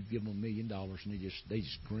think you give them $1 million, and they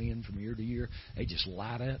just grin from year to year. They just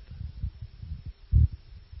light up.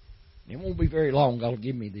 It won't be very long. God will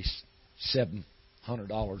give me this $700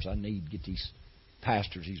 I need to get these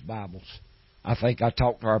pastors these Bibles. I think I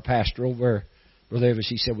talked to our pastor over Brother Evans,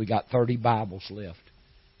 he said we got 30 Bibles left.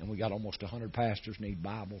 And we got almost 100 pastors need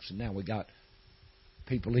Bibles. And now we got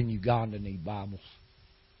people in Uganda need Bibles.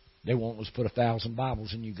 They won't us put 1,000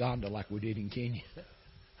 Bibles in Uganda like we did in Kenya.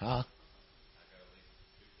 Huh?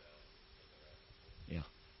 Yeah.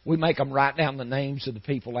 We make them write down the names of the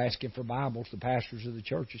people asking for Bibles, the pastors of the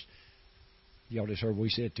churches. Y'all just heard we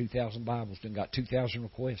said 2,000 Bibles. Then got 2,000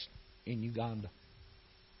 requests in Uganda.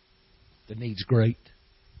 The need's great.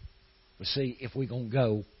 But see, if we're going to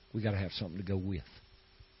go, we got to have something to go with.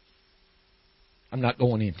 I'm not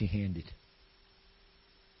going empty-handed.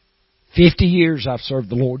 50 years I've served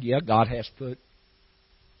the Lord. Yeah, God has put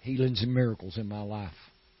healings and miracles in my life.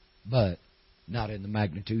 But not in the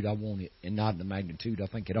magnitude I want it. And not in the magnitude I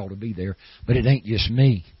think it ought to be there. But it ain't just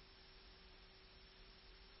me.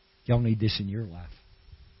 Y'all need this in your life.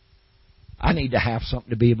 I need to have something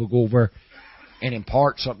to be able to go over and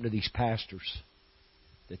impart something to these pastors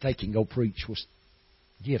that they can go preach with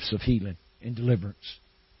gifts of healing and deliverance.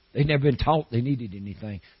 They've never been taught they needed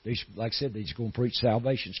anything. They, like I said, they just go and preach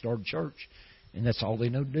salvation, start a church, and that's all they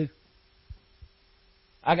know to do.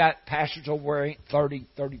 I got pastors over there 30,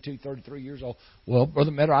 32, 33 years old. Well,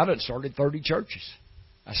 Brother Meadow, I done started 30 churches.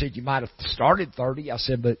 I said, you might have started 30. I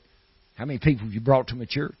said, but how many people have you brought to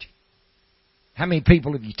maturity? How many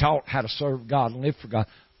people have you taught how to serve God and live for God?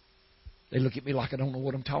 They look at me like I don't know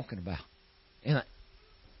what I'm talking about.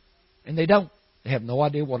 And they don't. They have no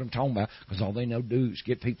idea what I'm talking about because all they know to do is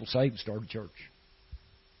get people saved and start a church.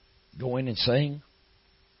 Go in and sing.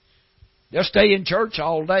 They'll stay in church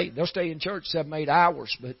all day. They'll stay in church 7, 8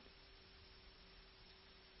 hours, but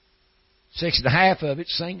 6.5 of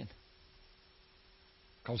it's singing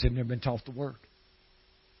because they've never been taught the Word.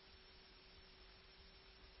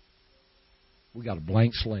 We got a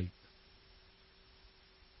blank slate.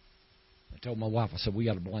 I told my wife, I said, we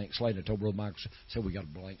got a blank slate. I told Brother Michael, I said, we got a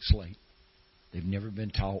blank slate. They've never been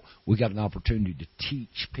taught. We got an opportunity to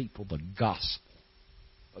teach people the gospel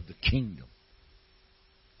of the kingdom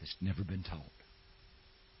that's never been taught.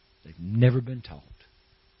 They've never been taught.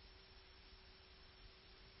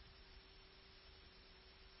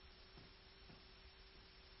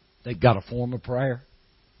 They've got a form of prayer,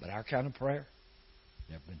 but our kind of prayer,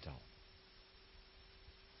 never been taught.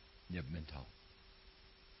 Never been taught.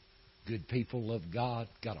 Good people love God,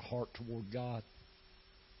 got a heart toward God,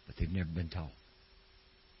 but they've never been taught.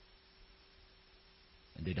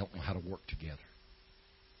 And they don't know how to work together.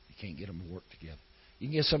 You can't get them to work together. You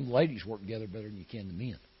can get some of the ladies work together better than you can the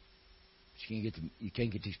men. But you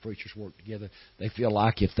can't get these preachers work together. They feel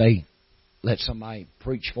like if they let somebody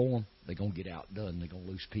preach for them, they're going to get outdone. They're going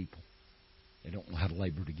to lose people. They don't know how to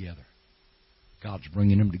labor together. God's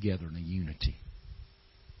bringing them together in a unity.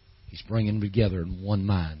 He's bringing them together in one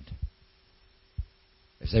mind.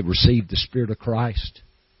 As they receive the Spirit of Christ.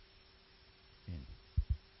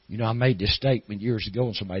 You know, I made this statement years ago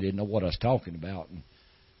and somebody didn't know what I was talking about. And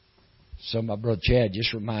so my brother Chad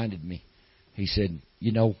just reminded me. He said,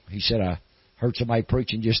 I heard somebody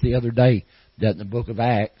preaching just the other day that in the book of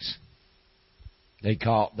Acts, they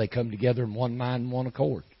come together in one mind and one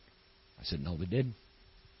accord. I said, no, they didn't.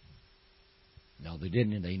 No, they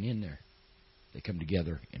didn't, and they ain't in there. They come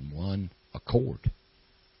together in one accord.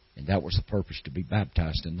 And that was the purpose, to be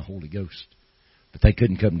baptized in the Holy Ghost. But they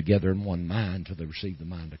couldn't come together in one mind until they received the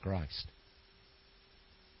mind of Christ.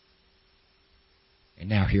 And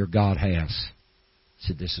now here God has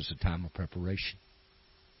said, this is a time of preparation.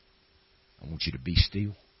 I want you to be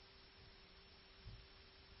still.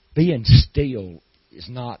 Being still is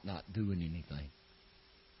not doing anything.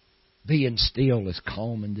 Being still is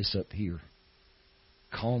calming this up here.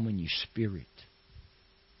 Calming your spirit.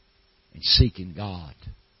 And seeking God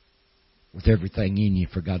with everything in you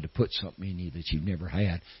for God to put something in you that you've never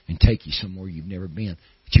had and take you somewhere you've never been.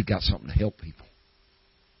 But you've got something to help people.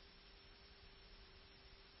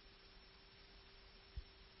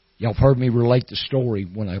 Y'all have heard me relate the story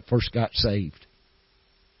when I first got saved.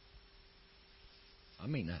 I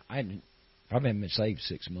probably haven't been saved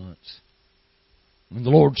 6 months. When the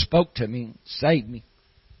Lord spoke to me and saved me,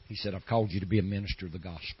 He said, I've called you to be a minister of the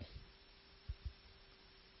gospel.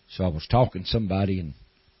 So I was talking to somebody and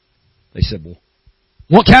they said, well,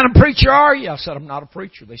 what kind of preacher are you? I said, I'm not a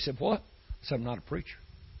preacher. They said, what? I said, I'm not a preacher.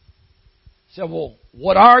 I said, well,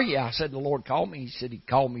 what are you? I said, the Lord called me. He said He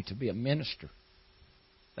called me to be a minister.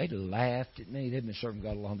 They laughed at me. They've been serving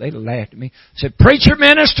God a long time. They laughed at me. I said, preacher,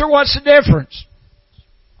 minister, what's the difference?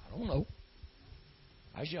 I don't know.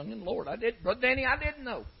 I was young in the Lord. Brother Danny, I didn't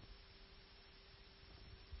know.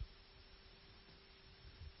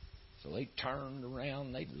 So they turned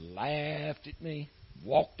around, they laughed at me,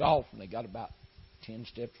 walked off, and they got about 10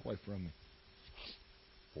 steps away from me.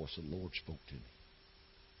 The voice of the Lord spoke to me.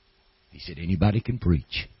 He said, anybody can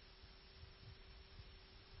preach,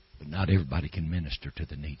 but not everybody can minister to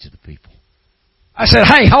the needs of the people. I said,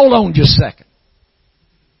 hey, hold on just a second.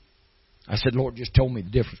 I said, Lord just told me the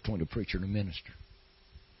difference between a preacher and a minister.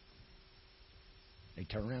 He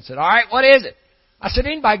turned around and said, all right, what is it? I said,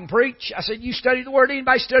 anybody can preach. I said, you study the Word.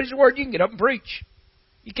 Anybody studies the Word, you can get up and preach.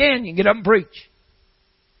 You can get up and preach.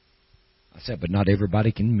 I said, but not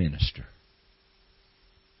everybody can minister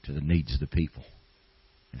to the needs of the people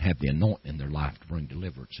and have the anointing in their life to bring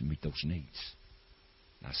deliverance and meet those needs.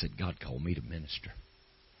 And I said, God called me to minister.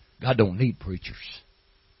 God don't need preachers.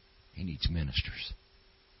 He needs ministers.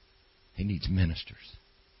 He needs ministers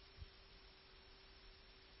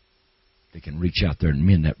that can reach out there and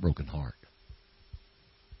mend that broken heart.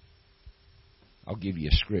 I'll give you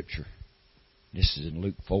a scripture. This is in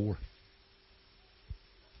Luke 4.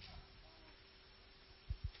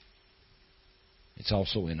 It's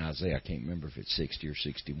also in Isaiah. I can't remember if it's 60 or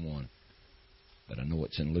 61. But I know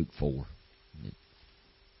it's in Luke 4.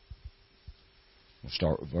 We'll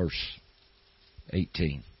start with verse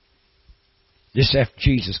 18. This after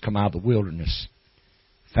Jesus come out of the wilderness,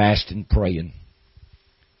 fasting, praying,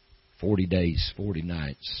 40 days, 40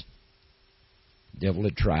 nights. The devil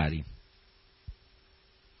had tried him.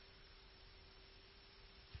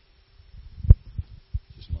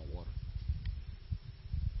 Just my water.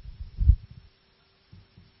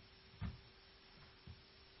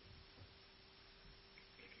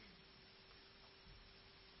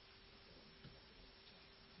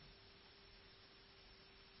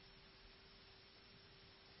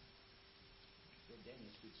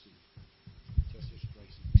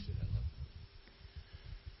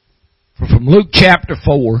 From Luke chapter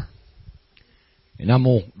 4, and I'm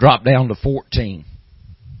going to drop down to 14.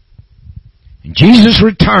 And Jesus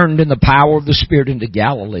returned in the power of the Spirit into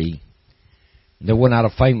Galilee. And there went out a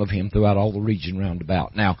fame of him throughout all the region round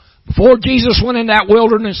about. Now, before Jesus went in that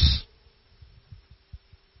wilderness,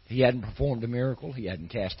 he hadn't performed a miracle. He hadn't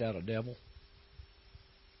cast out a devil.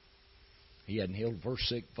 He hadn't healed the first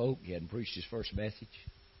sick folk. He hadn't preached his first message.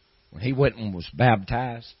 When he went and was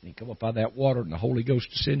baptized, and he come up out of that water, and the Holy Ghost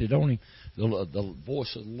descended on him, the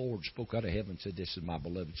voice of the Lord spoke out of heaven and said, this is my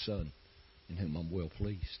beloved Son, in whom I'm well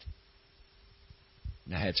pleased.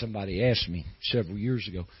 And I had somebody ask me several years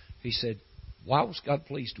ago, he said, why was God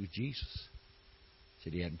pleased with Jesus? He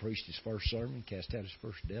said he hadn't preached his first sermon, cast out his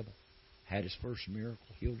first devil, had his first miracle,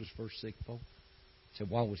 healed his first sick folk. He said,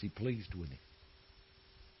 why was he pleased with him?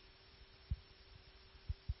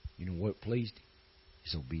 You know what pleased him?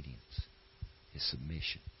 His obedience, his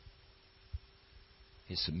submission.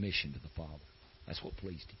 His submission to the Father. That's what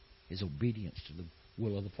pleased him. His obedience to the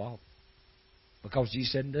will of the Father. Because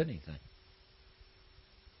Jesus hadn't done anything.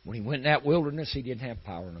 When he went in that wilderness, he didn't have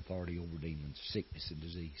power and authority over demons, sickness, and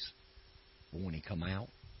disease. But when he come out,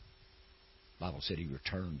 the Bible said he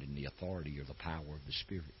returned in the authority or the power of the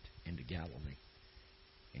Spirit into Galilee.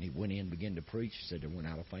 And he went in and began to preach. He said there went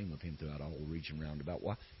out a fame of him throughout all the region round about.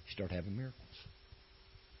 Why? He started having miracles.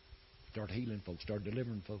 Started healing folks, started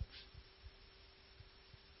delivering folks.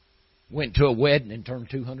 Went to a wedding and turned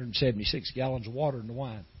 276 gallons of water into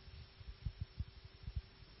wine.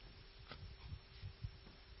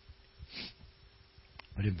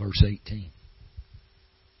 But in verse 18,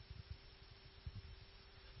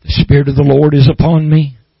 the Spirit of the Lord is upon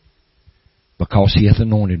me, because He hath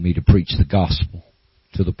anointed me to preach the gospel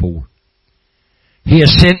to the poor. He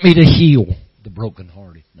has sent me to heal the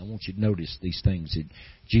brokenhearted. And I want you to notice these things that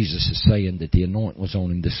Jesus is saying, that the anointing was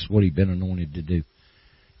on him. This is what he'd been anointed to do.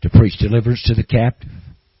 To preach deliverance to the captive,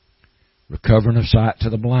 recovering of sight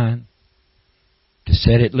to the blind, to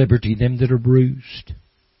set at liberty them that are bruised,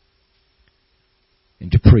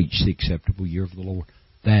 and to preach the acceptable year of the Lord.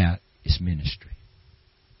 That is ministry.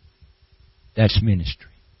 That's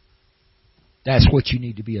ministry. That's what you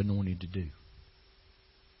need to be anointed to do.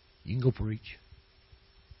 You can go preach.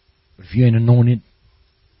 But if you ain't anointed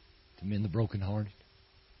to mend the brokenhearted,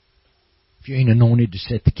 if you ain't anointed to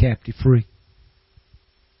set the captive free,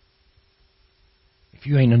 if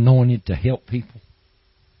you ain't anointed to help people,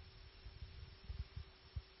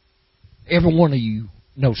 every one of you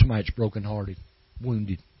knows somebody that's brokenhearted,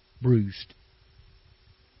 wounded, bruised.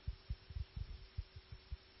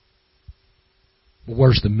 But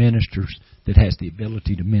where's the ministers that has the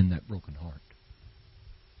ability to mend that broken heart?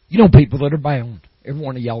 You know people that are bound. Every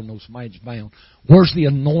one of y'all knows somebody that's bound. Where's the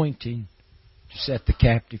anointing to set the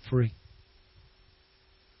captive free?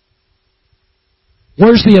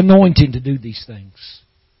 Where's the anointing to do these things?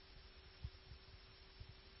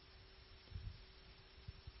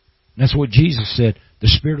 And that's what Jesus said. The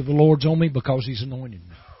Spirit of the Lord's on me because He's anointed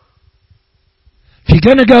me. If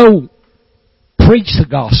you're going to go preach the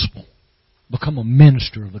gospel, Become a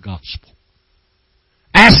minister of the gospel.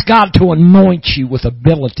 Ask God to anoint you with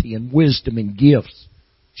ability and wisdom and gifts.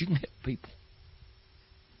 You can help people.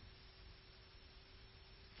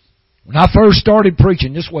 When I first started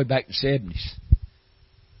preaching, this way back in the 70s,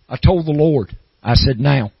 I told the Lord, I said,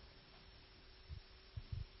 now,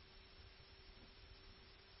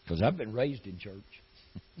 because I've been raised in church.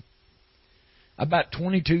 I'm about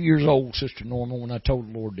 22 years old, Sister Norma, when I told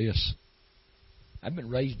the Lord this. I've been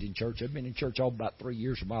raised in church. I've been in church all about 3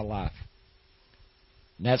 years of my life.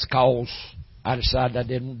 And that's because I decided I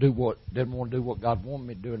didn't want to do what God wanted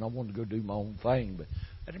me to do, and I wanted to go do my own thing, but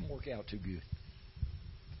that didn't work out too good.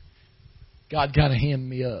 God kind of hemmed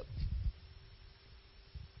me up.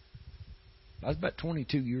 I was about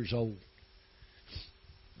 22 years old,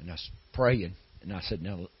 and I was praying, and I said,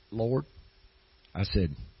 now, Lord, I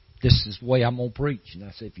said, this is the way I'm going to preach. And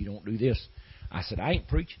I said, if you don't do this, I said, I ain't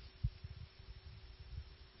preaching.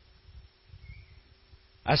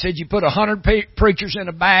 I said, you put 100 preachers in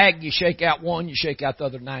a bag, you shake out one, you shake out the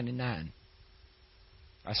other 99.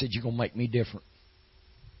 I said, you're going to make me different.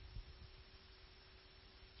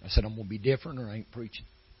 I said, I'm going to be different or I ain't preaching.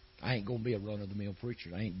 I ain't going to be a run-of-the-mill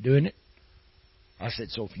preacher. I ain't doing it. I said,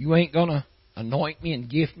 so if you ain't going to anoint me and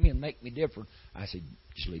gift me and make me different, I said,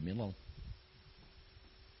 just leave me alone.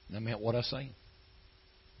 And I meant what I was saying.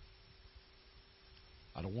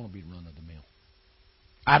 I don't want to be run-of-the-mill.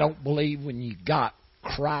 I don't believe when you got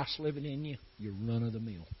Christ living in you, you're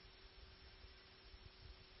run-of-the-mill.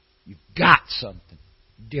 You've got something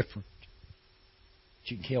different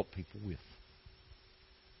that you can help people with.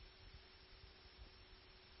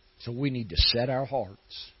 So we need to set our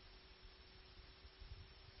hearts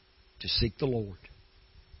to seek the Lord.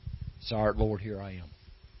 Say, all right, Lord, here I am.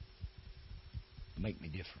 Make me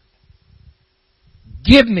different.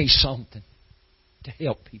 Give me something to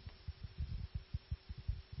help people.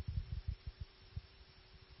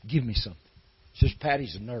 Give me something. Sister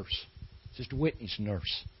Patty's a nurse. Sister Whitney's a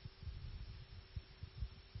nurse.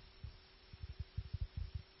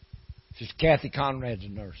 Sister Kathy Conrad's a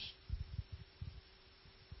nurse.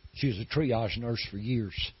 She was a triage nurse for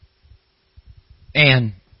years.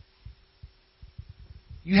 And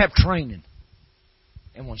you have training.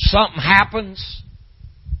 And when something happens,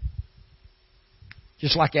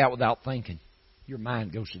 just like out without thinking, your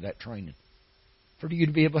mind goes to that training. For you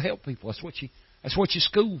to be able to help people. That's what you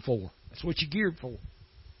school for. That's what you're geared for.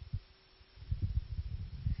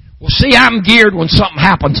 Well, see, I'm geared when something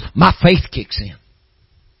happens, my faith kicks in.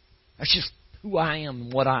 That's just who I am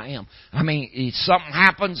and what I am. I mean, if something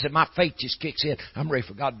happens and my faith just kicks in, I'm ready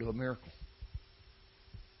for God to do a miracle.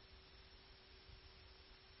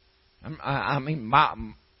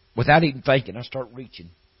 Without even thinking, I start reaching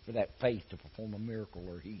for that faith to perform a miracle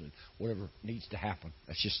or healing, whatever needs to happen.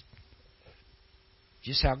 That's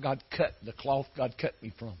just how God cut the cloth God cut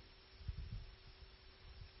me from.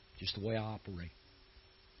 Just the way I operate.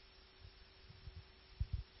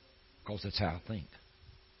 Because that's how I think.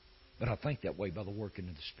 But I think that way by the working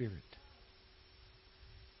of the Spirit.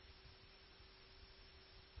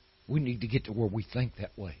 We need to get to where we think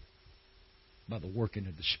that way. By the working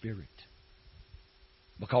of the Spirit.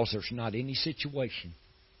 Because there's not any situation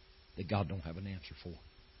that God don't have an answer for.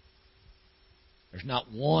 There's not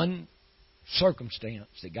one circumstance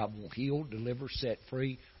that God won't heal, deliver, set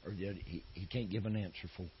free, or that He can't give an answer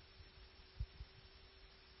for.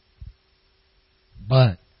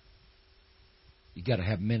 But you got to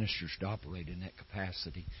have ministers to operate in that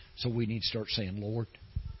capacity. So we need to start saying, Lord,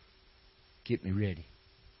 get me ready.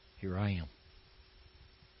 Here I am.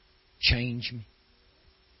 Change me.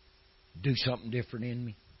 Do something different in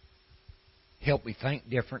me. Help me think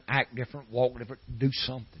different, act different, walk different, do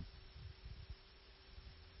something.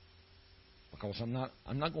 Because I'm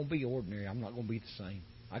not going to be ordinary. I'm not going to be the same.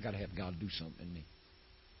 I got to have God do something in me.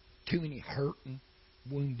 Too many hurting,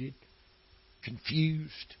 wounded,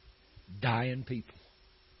 confused, dying people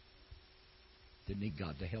that need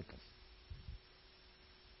God to help them.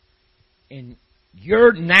 And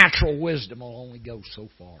your natural wisdom will only go so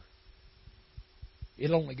far.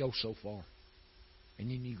 It'll only go so far. And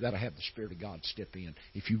then you've got to have the Spirit of God step in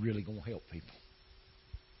if you're really going to help people.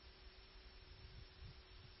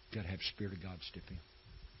 You've got to have the Spirit of God step in.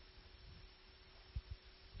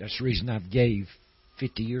 That's the reason I've gave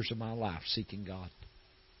 50 years of my life seeking God.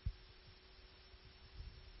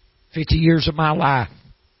 50 years of my life.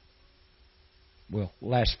 Well,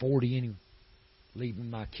 last 40 anyway. Leaving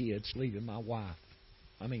my kids, leaving my wife.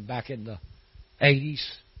 I mean, back in the 80s,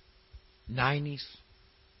 90s,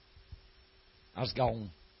 I was gone.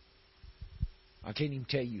 I can't even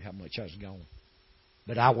tell you how much I was gone.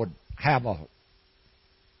 But I would have a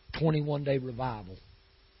 21-day revival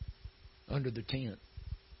under the tent.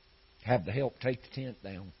 Have the help take the tent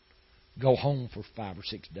down. Go home for 5 or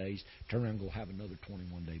 6 days. Turn around and go have another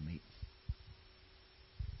 21-day meeting.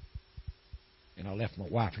 And I left my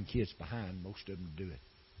wife and kids behind. Most of them to do it.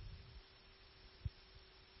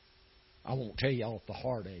 I won't tell you all the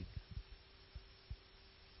heartache.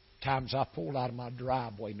 Times I pulled out of my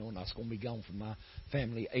driveway knowing I was going to be gone from my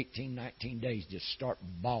family 18, 19 days, just start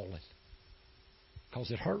bawling.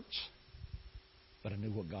 Because it hurts. But I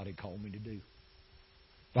knew what God had called me to do.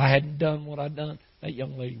 If I hadn't done what I'd done, that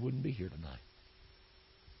young lady wouldn't be here tonight.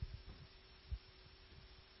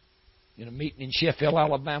 In a meeting in Sheffield,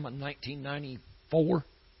 Alabama in 1994,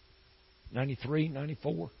 93,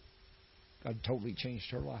 94, God totally changed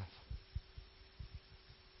her life.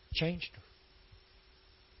 Changed her.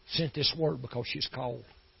 Sent this word because she's called.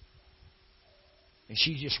 And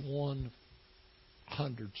she's just one of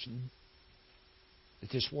hundreds that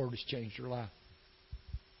this word has changed her life.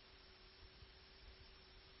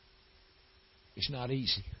 It's not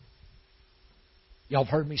easy. Y'all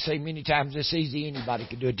have heard me say many times, it's easy. Anybody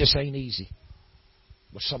can do it. This ain't easy.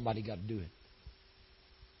 But somebody got to do it.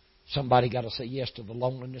 Somebody got to say yes to the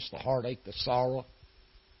loneliness, the heartache, the sorrow,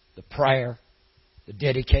 the prayer, the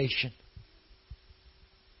dedication.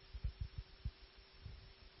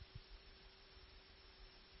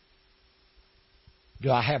 Do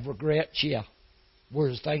I have regrets? Yeah. Were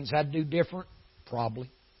there things I'd do different? Probably.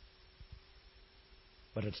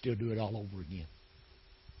 But I'd still do it all over again.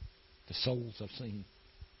 The souls I've seen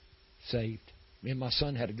saved. Me and my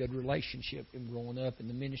son had a good relationship in growing up in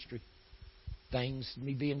the ministry. Things,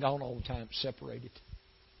 me being gone all the time, separated.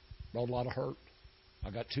 Brought a lot of hurt. I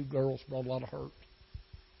got 2 girls, brought a lot of hurt.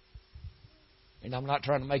 And I'm not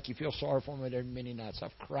trying to make you feel sorry for me. There many nights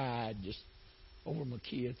I've cried just over my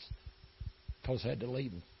kids because I had to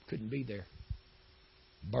leave them. Couldn't be there.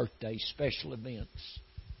 Birthdays, special events,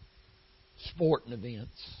 sporting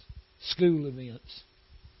events, school events.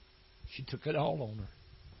 She took it all on her.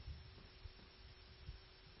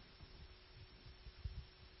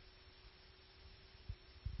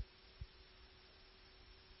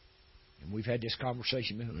 And we've had this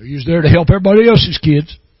conversation. He's there to help everybody else's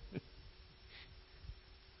kids.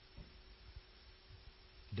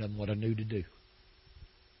 Done what I knew to do.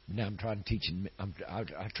 Now I'm trying to teach. I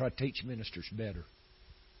try to teach ministers better.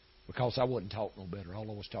 Because I wasn't taught no better. All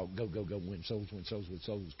I was taught, go, go, go, win souls, win souls, win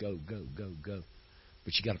souls, go, go, go, go.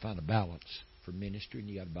 But you got to find a balance for ministry, and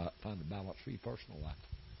you got to find a balance for your personal life.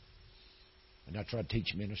 And I try to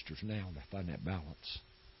teach ministers now to find that balance.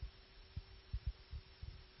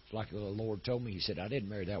 It's like the Lord told me. He said, I didn't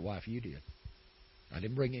marry that wife, you did. I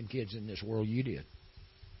didn't bring in kids in this world, you did.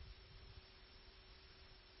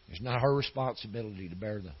 It's not her responsibility to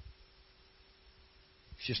bear them.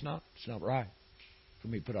 It's just not. It's not right for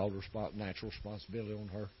me to put all the natural responsibility on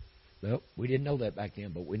her. Well, we didn't know that back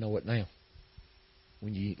then, but we know it now.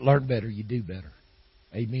 When you learn better, you do better.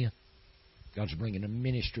 Amen. God's bringing a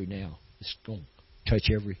ministry now that's going to touch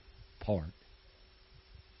every part.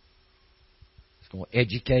 It's going to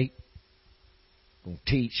educate, going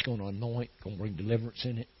to teach, going to anoint, going to bring deliverance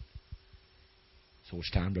in it. So it's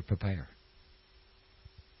time to prepare.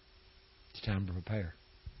 It's time to prepare.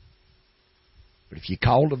 But if you're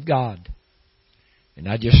called of God, and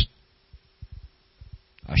I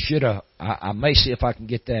may see if I can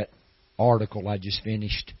get that article I just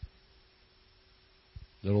finished.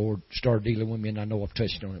 The Lord started dealing with me, and I know I've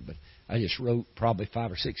touched on it, but I just wrote probably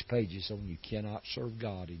 5 or 6 pages on you cannot serve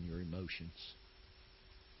God in your emotions.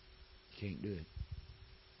 You can't do it.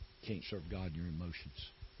 You can't serve God in your emotions.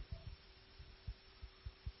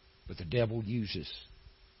 But the devil uses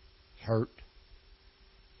hurt,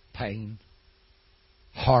 pain,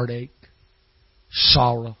 heartache,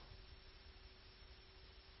 sorrow.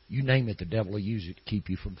 You name it, the devil will use it to keep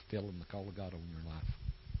you from fulfilling the call of God on your life.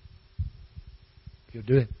 He'll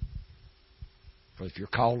do it. But if you're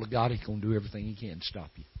called to God, He's going to do everything He can to stop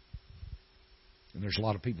you. And there's a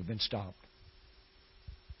lot of people been stopped.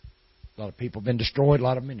 A lot of people have been destroyed. A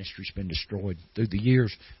lot of ministries been destroyed through the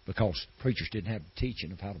years because preachers didn't have the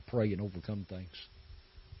teaching of how to pray and overcome things.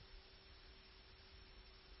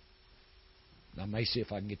 I may see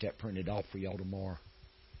if I can get that printed off for y'all tomorrow.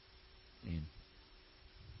 And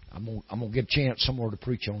I'm going to get a chance somewhere to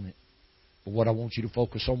preach on it. But what I want you to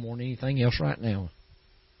focus on more than anything else right now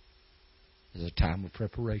is a time of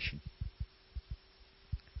preparation.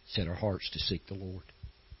 Set our hearts to seek the Lord.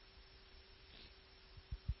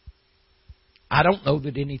 I don't know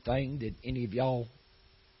that anything that any of y'all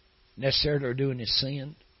necessarily are doing is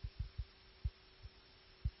sin.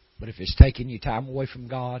 But if it's taking your time away from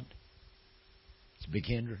God, it's a big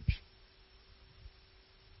hindrance.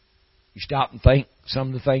 You stop and think some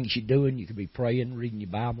of the things you're doing. You could be praying, reading your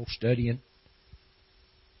Bible, studying.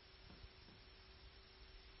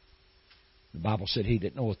 The Bible said, he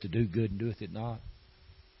that knoweth to do good and doeth it not,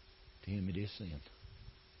 to him it is sin.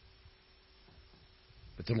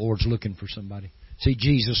 But the Lord's looking for somebody. See,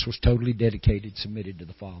 Jesus was totally dedicated, submitted to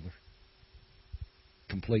the Father.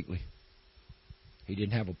 Completely. He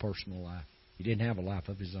didn't have a personal life. He didn't have a life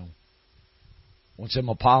of his own. Once them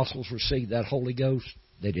apostles received that Holy Ghost,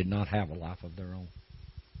 they did not have a life of their own.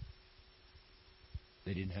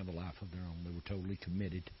 They didn't have a life of their own. They were totally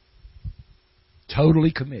committed.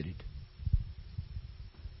 Totally committed.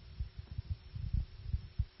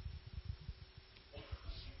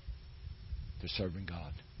 To serving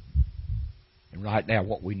God. And right now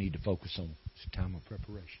what we need to focus on is a time of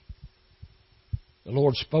preparation. The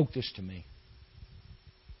Lord spoke this to me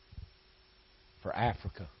for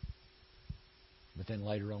Africa. But then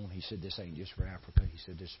later on He said, this ain't just for Africa. He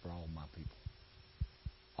said, this is for all my people.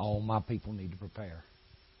 All my people need to prepare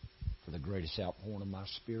for the greatest outpouring of my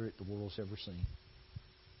Spirit the world's ever seen.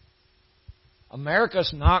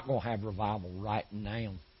 America's not going to have revival right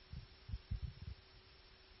now.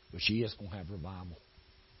 But she is going to have revival.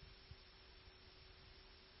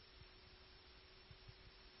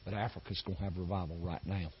 But Africa's going to have revival right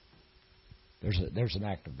now. There's an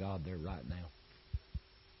act of God there right now.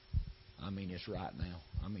 I mean, it's right now.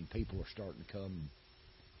 I mean, people are starting to come.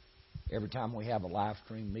 Every time we have a live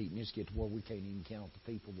stream meeting, it's get to where we can't even count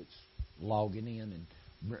the people that's logging in, and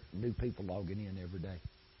new people logging in every day.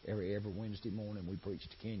 Every Wednesday morning we preach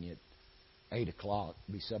to Kenya at 8 o'clock.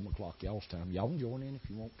 It'll be 7 o'clock y'all's time. Y'all can join in if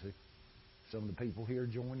you want to. Some of the people here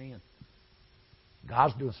join in.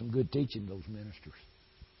 God's doing some good teaching to those ministers.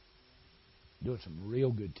 Doing some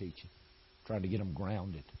real good teaching. Trying to get them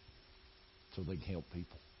grounded so they can help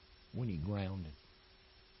people. We need grounding.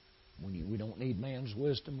 We don't need man's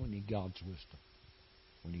wisdom. We need God's wisdom.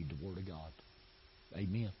 We need the Word of God.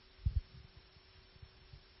 Amen.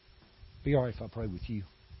 Be all right if I pray with you.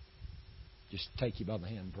 Just take you by the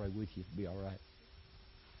hand and pray with you. Be all right.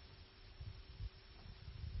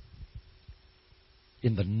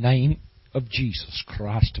 In the name of Jesus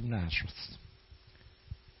Christ of Nazareth,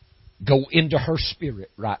 go into her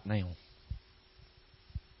spirit right now.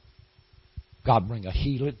 God, bring a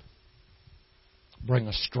healing, bring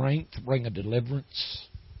a strength, bring a deliverance.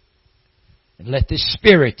 And let this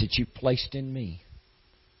spirit that you've placed in me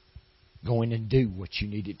go in and do what you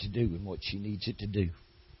need it to do and what she needs it to do.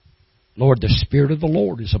 Lord, the Spirit of the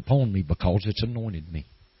Lord is upon me because it's anointed me.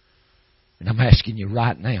 And I'm asking you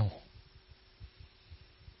right now.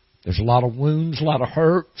 There's a lot of wounds, a lot of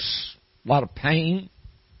hurts, a lot of pain,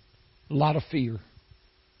 a lot of fear.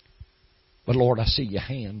 But Lord, I see your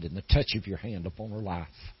hand and the touch of your hand upon her life.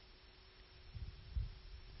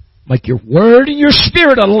 Make your Word and your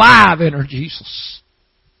Spirit alive in her, Jesus.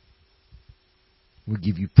 We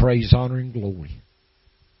give you praise, honor, and glory.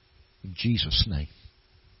 In Jesus' name.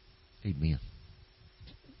 Amen.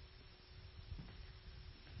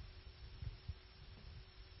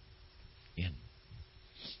 And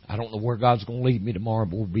I don't know where God's going to lead me tomorrow,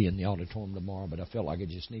 but we'll be in the auditorium tomorrow. But I felt like I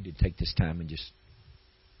just needed to take this time and just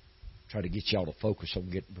try to get y'all to focus on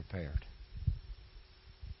getting prepared.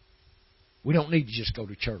 We don't need to just go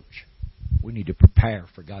to church. We need to prepare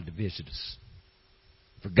for God to visit us.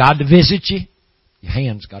 For God to visit you, your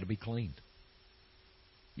hands got to be clean.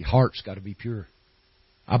 Your heart's got to be pure.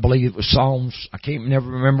 I believe it was Psalms, I can't never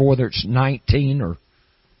remember whether it's 19 or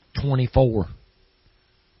 24.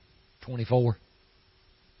 24.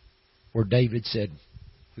 Where David said,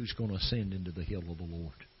 who's going to ascend into the hill of the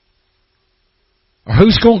Lord? Or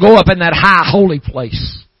who's going to go up in that high holy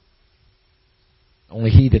place?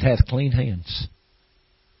 Only he that hath clean hands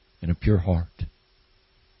and a pure heart.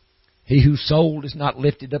 He whose soul is not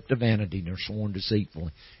lifted up to vanity nor sworn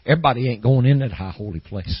deceitfully. Everybody ain't going in that high holy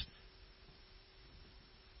place.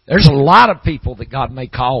 There's a lot of people that God may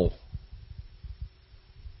call.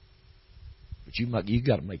 But you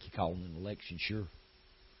got to make your call in an election, sure.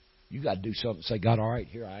 You got to do something. Say, God, all right,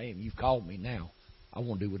 here I am. You've called me now. I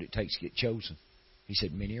want to do what it takes to get chosen. He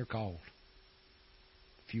said, many are called.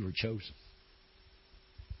 Few are chosen.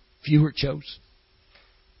 Few are chosen.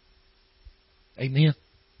 Amen.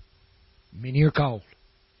 Many are called.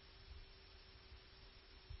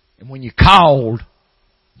 And when you're called,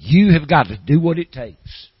 you have got to do what it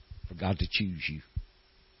takes for God to choose you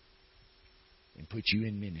and put you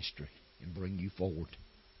in ministry and bring you forward.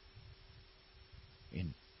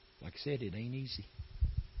 And like I said, it ain't easy.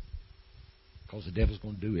 Because the devil's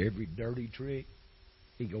going to do every dirty trick.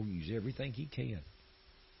 He's going to use everything he can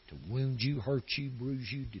to wound you, hurt you, bruise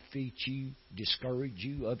you, defeat you, discourage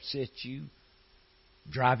you, upset you.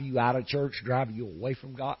 drive you out of church, drive you away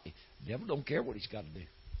from God. The devil don't care what he's got to do.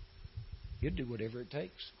 He'll do whatever it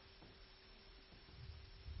takes.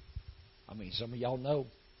 I mean, some of y'all know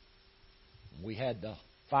we had the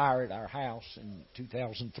fire at our house in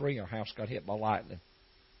 2003. Our house got hit by lightning.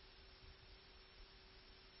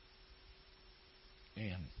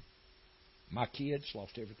 And my kids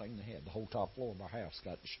lost everything they had. The whole top floor of our house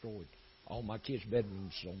got destroyed. All my kids'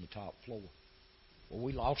 bedrooms was on the top floor. Well,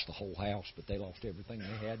 we lost the whole house, but they lost everything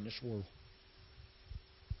they had in this world.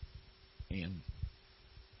 And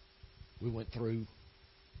we went through.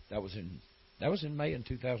 That was in May in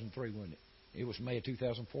 2003, wasn't it? It was May of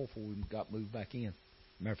 2004 before we got moved back in.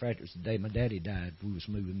 Matter of fact, it was the day my daddy died. We was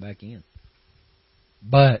moving back in.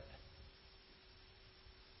 But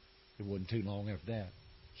it wasn't too long after that.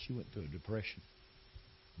 She went through a depression.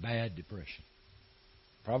 Bad depression.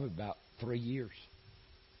 Probably about 3 years.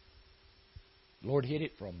 The Lord hid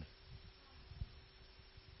it from me.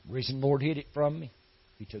 The reason the Lord hid it from me,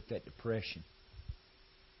 He took that depression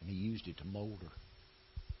and He used it to mold her.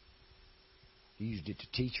 He used it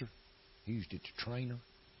to teach her. He used it to train her.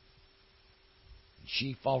 And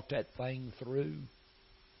she fought that thing through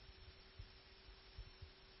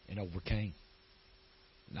and overcame.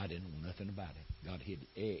 And I didn't know nothing about it. God hid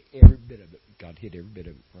every bit of it. God hid every bit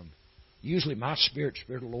of it from me. Usually my Spirit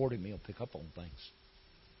of the Lord in me will pick up on things.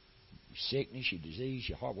 Your sickness, your disease,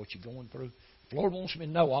 your heart, what you're going through. If the Lord wants me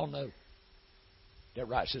to know, I'll know. That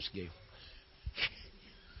right, Sister Gail?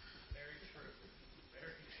 Very true.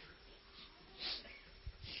 Very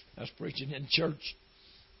true. I was preaching in church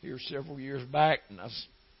here several years back, and I was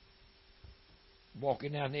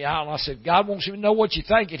walking down the aisle, and I said, God wants me to know what you're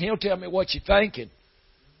thinking. He'll tell me what you're thinking.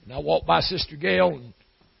 And I walked by Sister Gail, and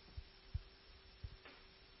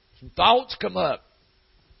some thoughts come up.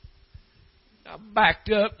 I backed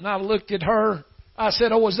up, and I looked at her. I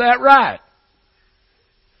said, oh, was that right?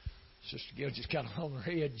 Sister Gail just kind of hung her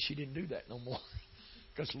head, and she didn't do that no more.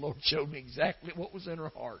 Because the Lord showed me exactly what was in her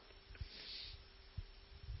heart.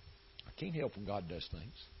 I can't help when God does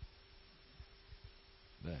things.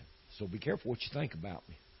 But, so be careful what you think about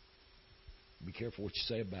me. Be careful what you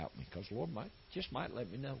say about me. Because the Lord might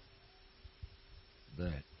let me know.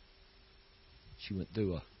 But she went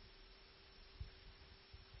through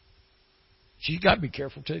she's got to be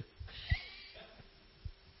careful too.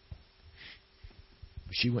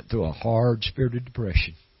 She went through a hard spirited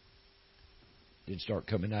depression. Didn't start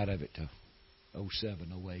coming out of it till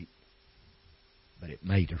 07, 08. But it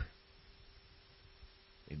made her.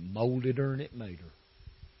 It molded her and it made her.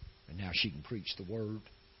 And now she can preach the Word.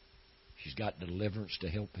 She's got deliverance to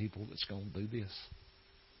help people that's going through this.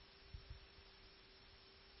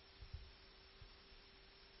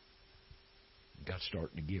 God's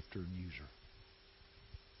starting to gift her and use her.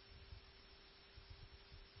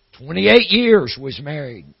 28 years was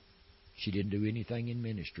married. She didn't do anything in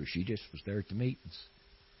ministry. She just was there at the meetings.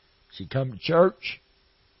 She'd come to church.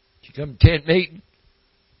 She'd come to tent meeting.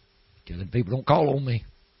 Telling people, don't call on me.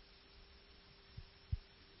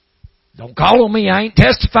 Don't call on me. I ain't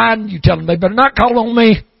testifying. You tell them they better not call on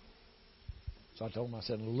me. So I told them, I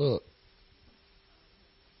said, look.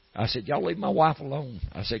 I said, y'all leave my wife alone.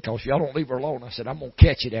 I said, because y'all don't leave her alone. I said, I'm going to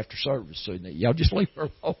catch it after service. So y'all just leave her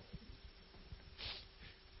alone.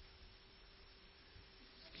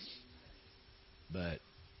 But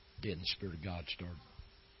then the Spirit of God started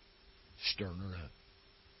stirring her up.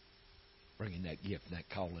 Bringing that gift and that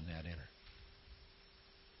calling out in her.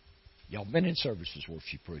 Y'all been in services where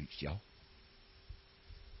she preached, y'all.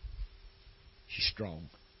 She's strong.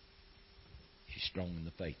 She's strong in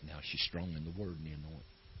the faith now. She's strong in the Word and the anointing.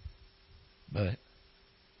 But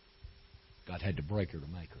God had to break her to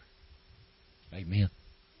make her. Amen.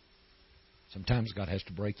 Sometimes God has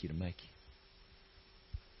to break you to make you.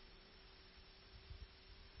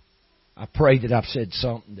 I pray that I've said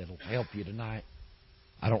something that'll help you tonight.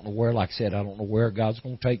 I don't know where, like I said, I don't know where God's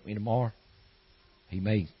going to take me tomorrow. He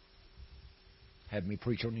may have me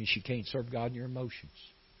preach on this. You can't serve God in your emotions.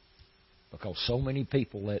 Because so many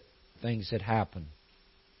people let things that happen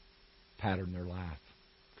pattern their life,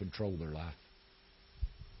 control their life.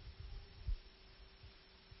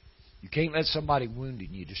 You can't let somebody wounding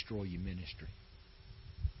you destroy your ministry.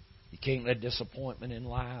 You can't let disappointment in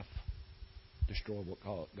life destroy what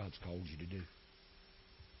God's called you to do.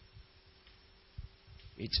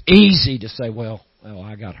 It's easy to say, well,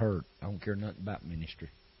 I got hurt. I don't care nothing about ministry.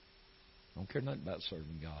 I don't care nothing about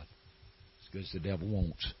serving God. As good as the devil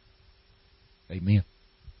wants. Amen.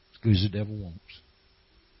 As good as the devil wants.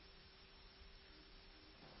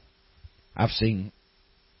 I've seen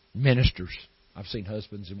ministers. I've seen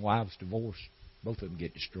husbands and wives divorced. Both of them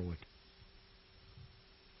get destroyed.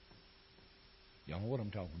 Y'all know what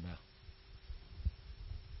I'm talking about.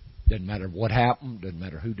 Doesn't matter what happened. Doesn't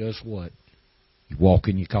matter who does what. You walk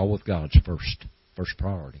in your call with God's first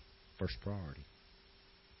priority. First priority.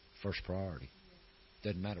 First priority.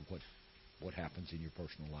 Doesn't matter what happens in your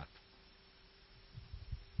personal life.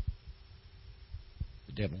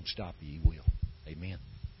 The devil won't stop you. He will. Amen.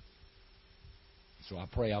 So I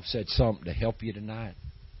pray I've said something to help you tonight.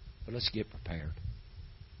 But let's get prepared.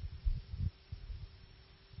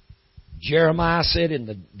 Jeremiah said, and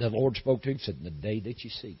the Lord spoke to him, said, in the day that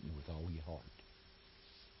you seek me with all your heart,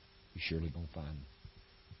 you're surely going to find me.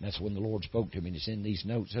 And that's when the Lord spoke to me. And it's in these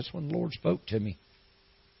notes. That's when the Lord spoke to me.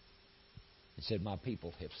 He said, my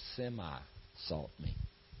people have semi-sought me.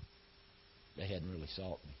 They hadn't really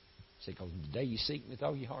sought me. He said, because the day you seek me with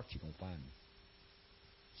all your heart, you're going to find me.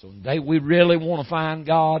 So the day we really want to find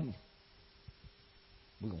God,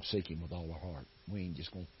 we're going to seek Him with all our heart. We ain't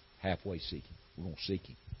just going to halfway seek Him. We're going to seek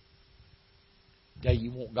Him. The day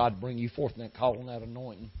you want God to bring you forth in that call and that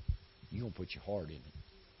anointing, you're going to put your heart in it.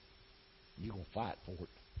 You're going to fight for it.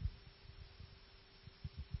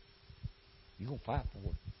 You're going to fight for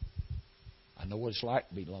it. I know what it's like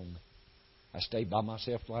to be lonely. I stayed by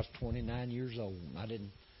myself till I was 29 years old. And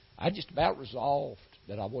I just about resolved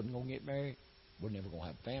that I wasn't going to get married. We're never going to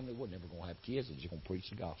have a family. We're never going to have kids. I was just going to preach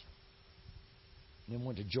the gospel. And then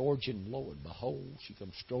went to Georgia, and Lord, behold, she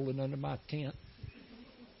comes strolling under my tent.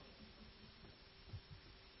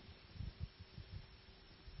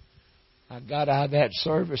 I got out of that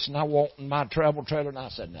service, and I walked in my travel trailer, and I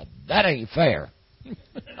said, now, that ain't fair.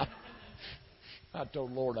 I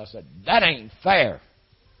told the Lord, I said, that ain't fair.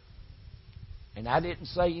 And I didn't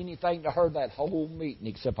say anything to her that whole meeting,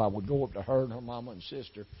 except I would go up to her and her mama and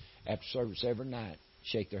sister after service every night,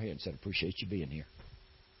 shake their hand and said, appreciate you being here.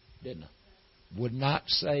 Didn't I? Would not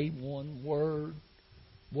say one word.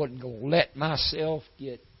 Wasn't going to let myself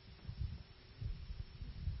get...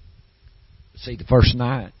 See, the first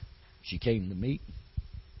night, she came to the meeting.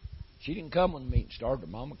 She didn't come when the meeting started. Her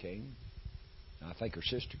mama came. I think her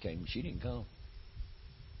sister came. She didn't come.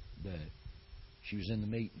 But she was in the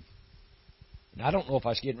meeting. And I don't know if I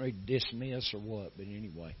was getting ready to dismiss or what, but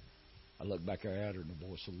anyway, I looked back there at her, and the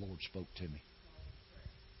voice of the Lord spoke to me.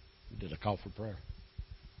 We did a call for prayer.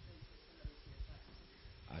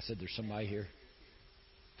 I said, there's somebody here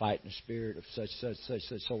fighting the spirit of such, so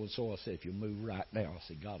and so. I said, if you'll move right now, I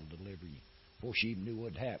said, God will deliver you. Before she even knew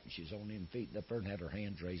what had happened, she was on them feet up there and had her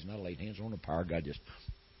hands raised, and I laid hands on her power. God just,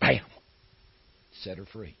 bam, set her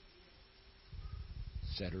free.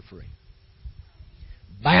 Set her free.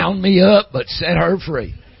 Bound me up, but set her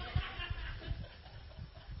free.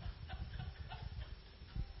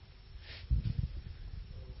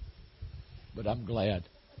 But I'm glad.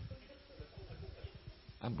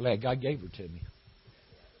 I'm glad God gave her to me.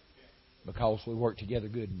 Because we work together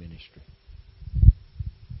good in ministry.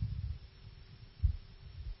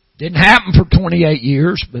 Didn't happen for 28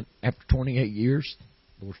 years, but after 28 years,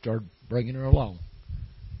 the Lord started bringing her along.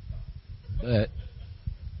 But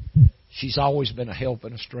she's always been a help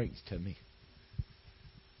and a strength to me.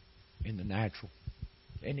 In the natural.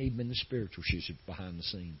 And even in the spiritual, she's behind the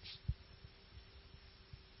scenes.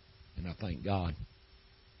 And I thank God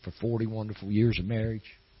for 40 wonderful years of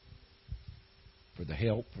marriage. For the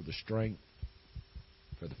help, for the strength,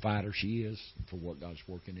 for the fighter she is, and for what God's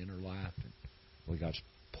working in her life, and what God's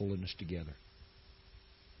pulling us together.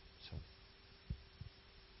 So,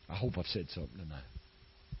 I hope I've said something tonight.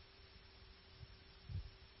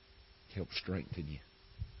 Help strengthen you.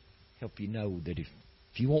 Help you know that if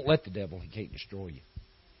you won't let the devil, he can't destroy you.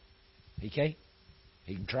 He can't.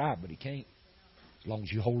 He can try, but he can't. As long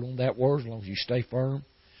as you hold on to that word, as long as you stay firm.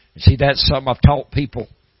 And see, that's something I've taught people.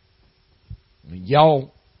 I mean,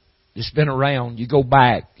 y'all that's been around, you go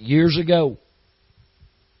back years ago,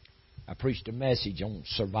 I preached a message on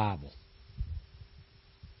survival.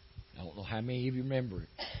 I don't know how many of you remember it.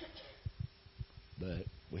 But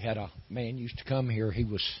we had a man used to come here. He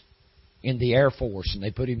was in the Air Force, and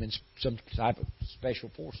they put him in some type of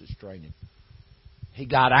special forces training. He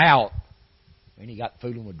got out, and he got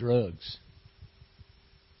fooling with drugs.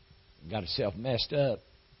 And got himself messed up.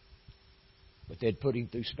 But they'd put him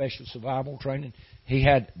through special survival training. He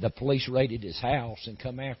had the police raided his house and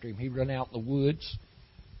come after him. He ran out in the woods,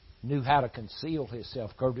 knew how to conceal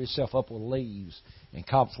himself, covered himself up with leaves, and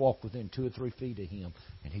cops walked within 2 or 3 feet of him,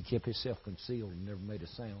 and he kept himself concealed and never made a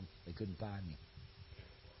sound. They couldn't find him.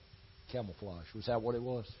 Camouflage. Was that what it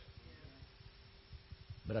was?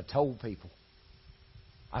 But I told people,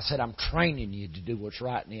 I said, I'm training you to do what's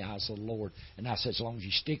right in the eyes of the Lord. And I said, as long as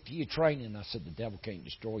you stick to your training, I said, the devil can't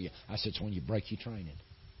destroy you. I said, it's when you break your training.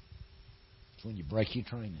 It's when you break your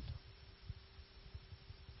training.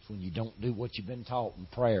 It's when you don't do what you've been taught in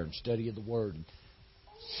prayer and study of the Word. And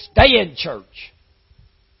stay in church.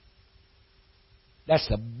 That's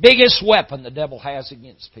the biggest weapon the devil has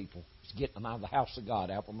against people. Is getting them out of the house of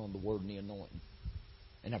God, out from under the Word and the anointing.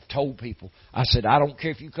 And I've told people, I said, I don't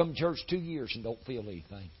care if you come to church 2 years and don't feel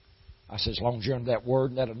anything. I said, as long as you're under that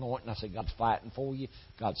Word and that anointing, I said, God's fighting for you.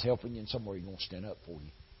 God's helping you, and somewhere He's going to stand up for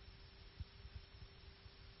you.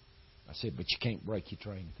 I said, but you can't break your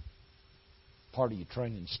training. Part of your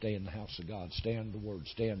training is stay in the house of God. Stay under the Word.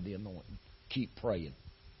 Stay under the anointing. Keep praying.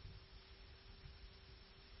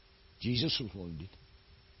 Jesus was wounded.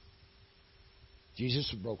 Jesus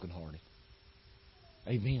was brokenhearted.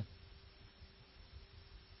 Amen.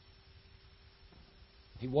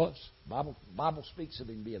 He was. Bible speaks of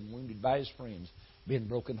Him being wounded by His friends, being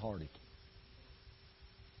brokenhearted,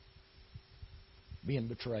 being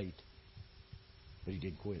betrayed. But He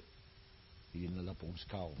didn't quit. He didn't let up on His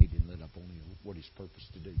call. He didn't let up on what His purpose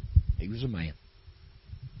to do. He was a man.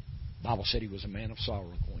 The Bible said He was a man of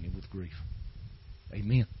sorrow, acquainted with grief.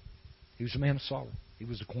 Amen. He was a man of sorrow. He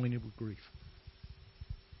was acquainted with grief.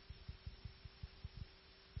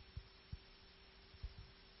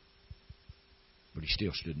 But He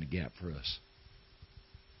still stood in the gap for us.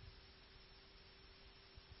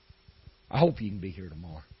 I hope you can be here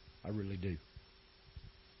tomorrow. I really do.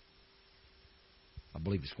 I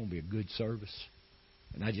believe it's going to be a good service.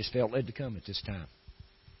 And I just felt led to come at this time.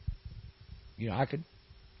 You know,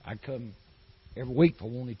 I'd come every week if I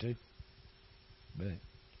wanted to. But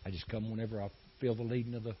I just come whenever I feel the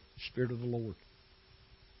leading of the Spirit of the Lord.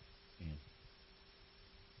 And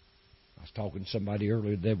I was talking to somebody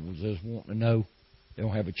earlier that was just wanting to know they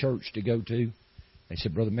don't have a church to go to. They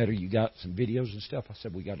said, Brother Metter, you got some videos and stuff? I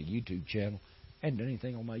said, we got a YouTube channel. I hadn't done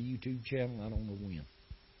anything on my YouTube channel. I don't know when.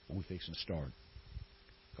 But we're fixing to start.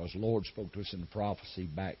 Because the Lord spoke to us in the prophecy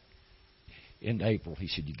back in April. He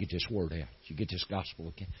said, you get this word out. You get this gospel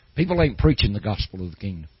again. People ain't preaching the gospel of the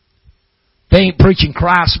kingdom. They ain't preaching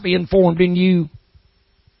Christ being formed in you.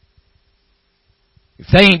 If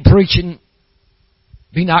they ain't preaching,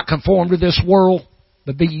 be not conformed to this world,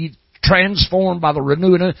 but be ye transformed by the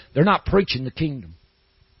renewing. They're not preaching the kingdom.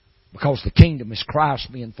 Because the kingdom is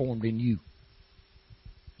Christ being formed in you.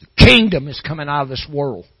 The kingdom is coming out of this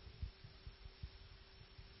world.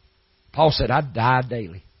 Paul said, I die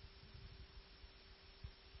daily.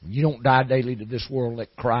 When you don't die daily to this world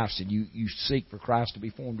like Christ and you seek for Christ to be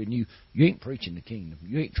formed in you, you ain't preaching the kingdom.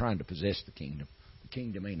 You ain't trying to possess the kingdom. The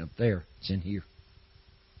kingdom ain't up there. It's in here.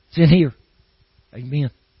 It's in here. Amen.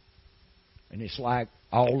 And it's like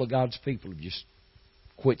all of God's people have just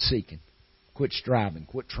quit seeking, quit striving,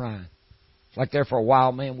 quit trying. It's like there for a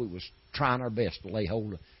while, man, we was trying our best to lay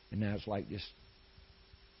hold of, and now it's like this.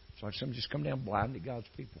 It's like something just come down blind to God's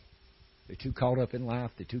people. They're too caught up in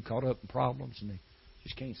life. They're too caught up in problems, and they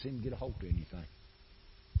just can't seem to get a hold of anything.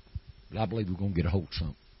 But I believe we're going to get a hold of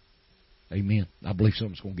something. Amen. I believe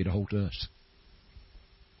something's going to get a hold of us.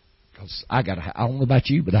 Because I don't know about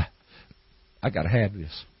you, but I got to have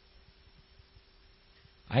this.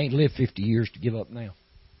 I ain't lived 50 years to give up now.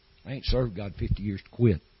 I ain't served God 50 years to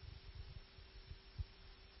quit.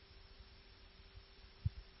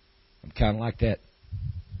 I'm kind of like that.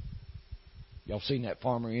 Y'all seen that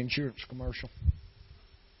farmer insurance commercial?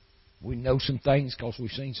 We know some things because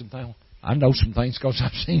we've seen some things. I know some things because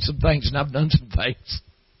I've seen some things and I've done some things.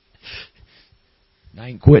 And I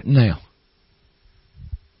ain't quitting now.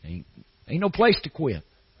 Ain't no place to quit.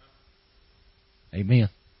 Amen.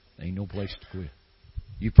 Ain't no place to quit.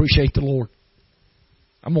 You appreciate the Lord?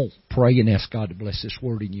 I'm going to pray and ask God to bless this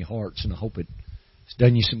word in your hearts, and I hope it's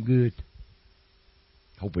done you some good.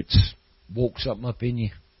 Hope it's woke something up in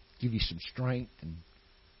you, give you some strength, and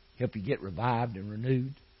help you get revived and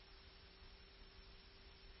renewed.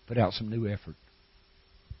 Put out some new effort.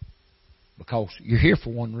 Because you're here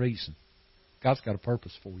for one reason. God's got a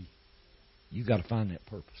purpose for you. You've got to find that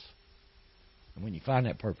purpose. And when you find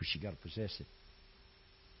that purpose, you've got to possess it.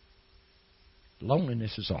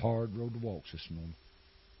 Loneliness is a hard road to walk this morning.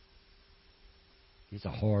 It's a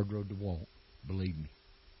hard road to walk, believe me.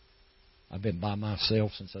 I've been by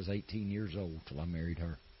myself since I was 18 years old till I married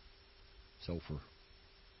her. So for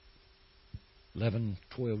 11,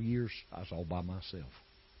 12 years, I was all by myself.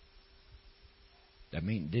 That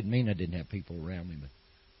didn't mean I didn't have people around me, but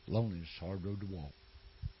loneliness is a hard road to walk.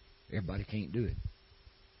 Everybody can't do it.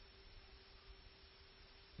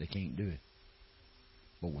 They can't do it.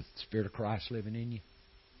 But with the Spirit of Christ living in you,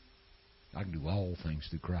 I can do all things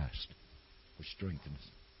through Christ, which strengthens.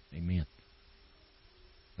 Amen.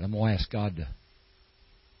 But I'm going to ask God to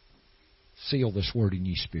seal this word in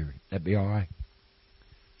your spirit. That'd be all right.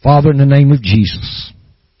 Father, in the name of Jesus,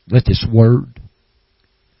 let this word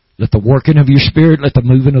Let the working of your Spirit, let the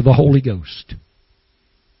moving of the Holy Ghost,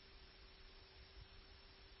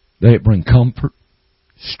 let it bring comfort,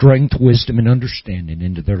 strength, wisdom, and understanding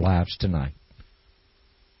into their lives tonight.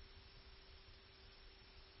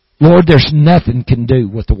 Lord, there's nothing can do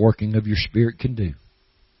what the working of your Spirit can do.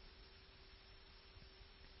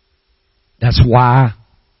 That's why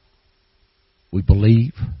we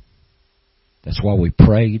believe. That's why we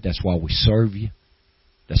pray. That's why we serve you.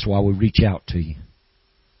 That's why we reach out to you.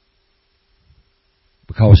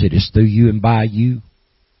 Because it is through you and by you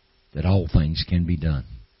that all things can be done.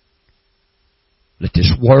 Let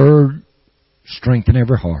this word strengthen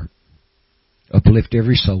every heart, uplift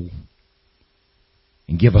every soul,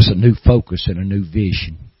 and give us a new focus and a new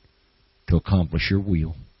vision to accomplish your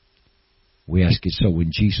will. We ask it so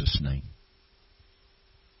in Jesus' name.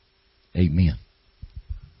 Amen.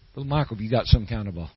 Brother Michael, have you got some kind of a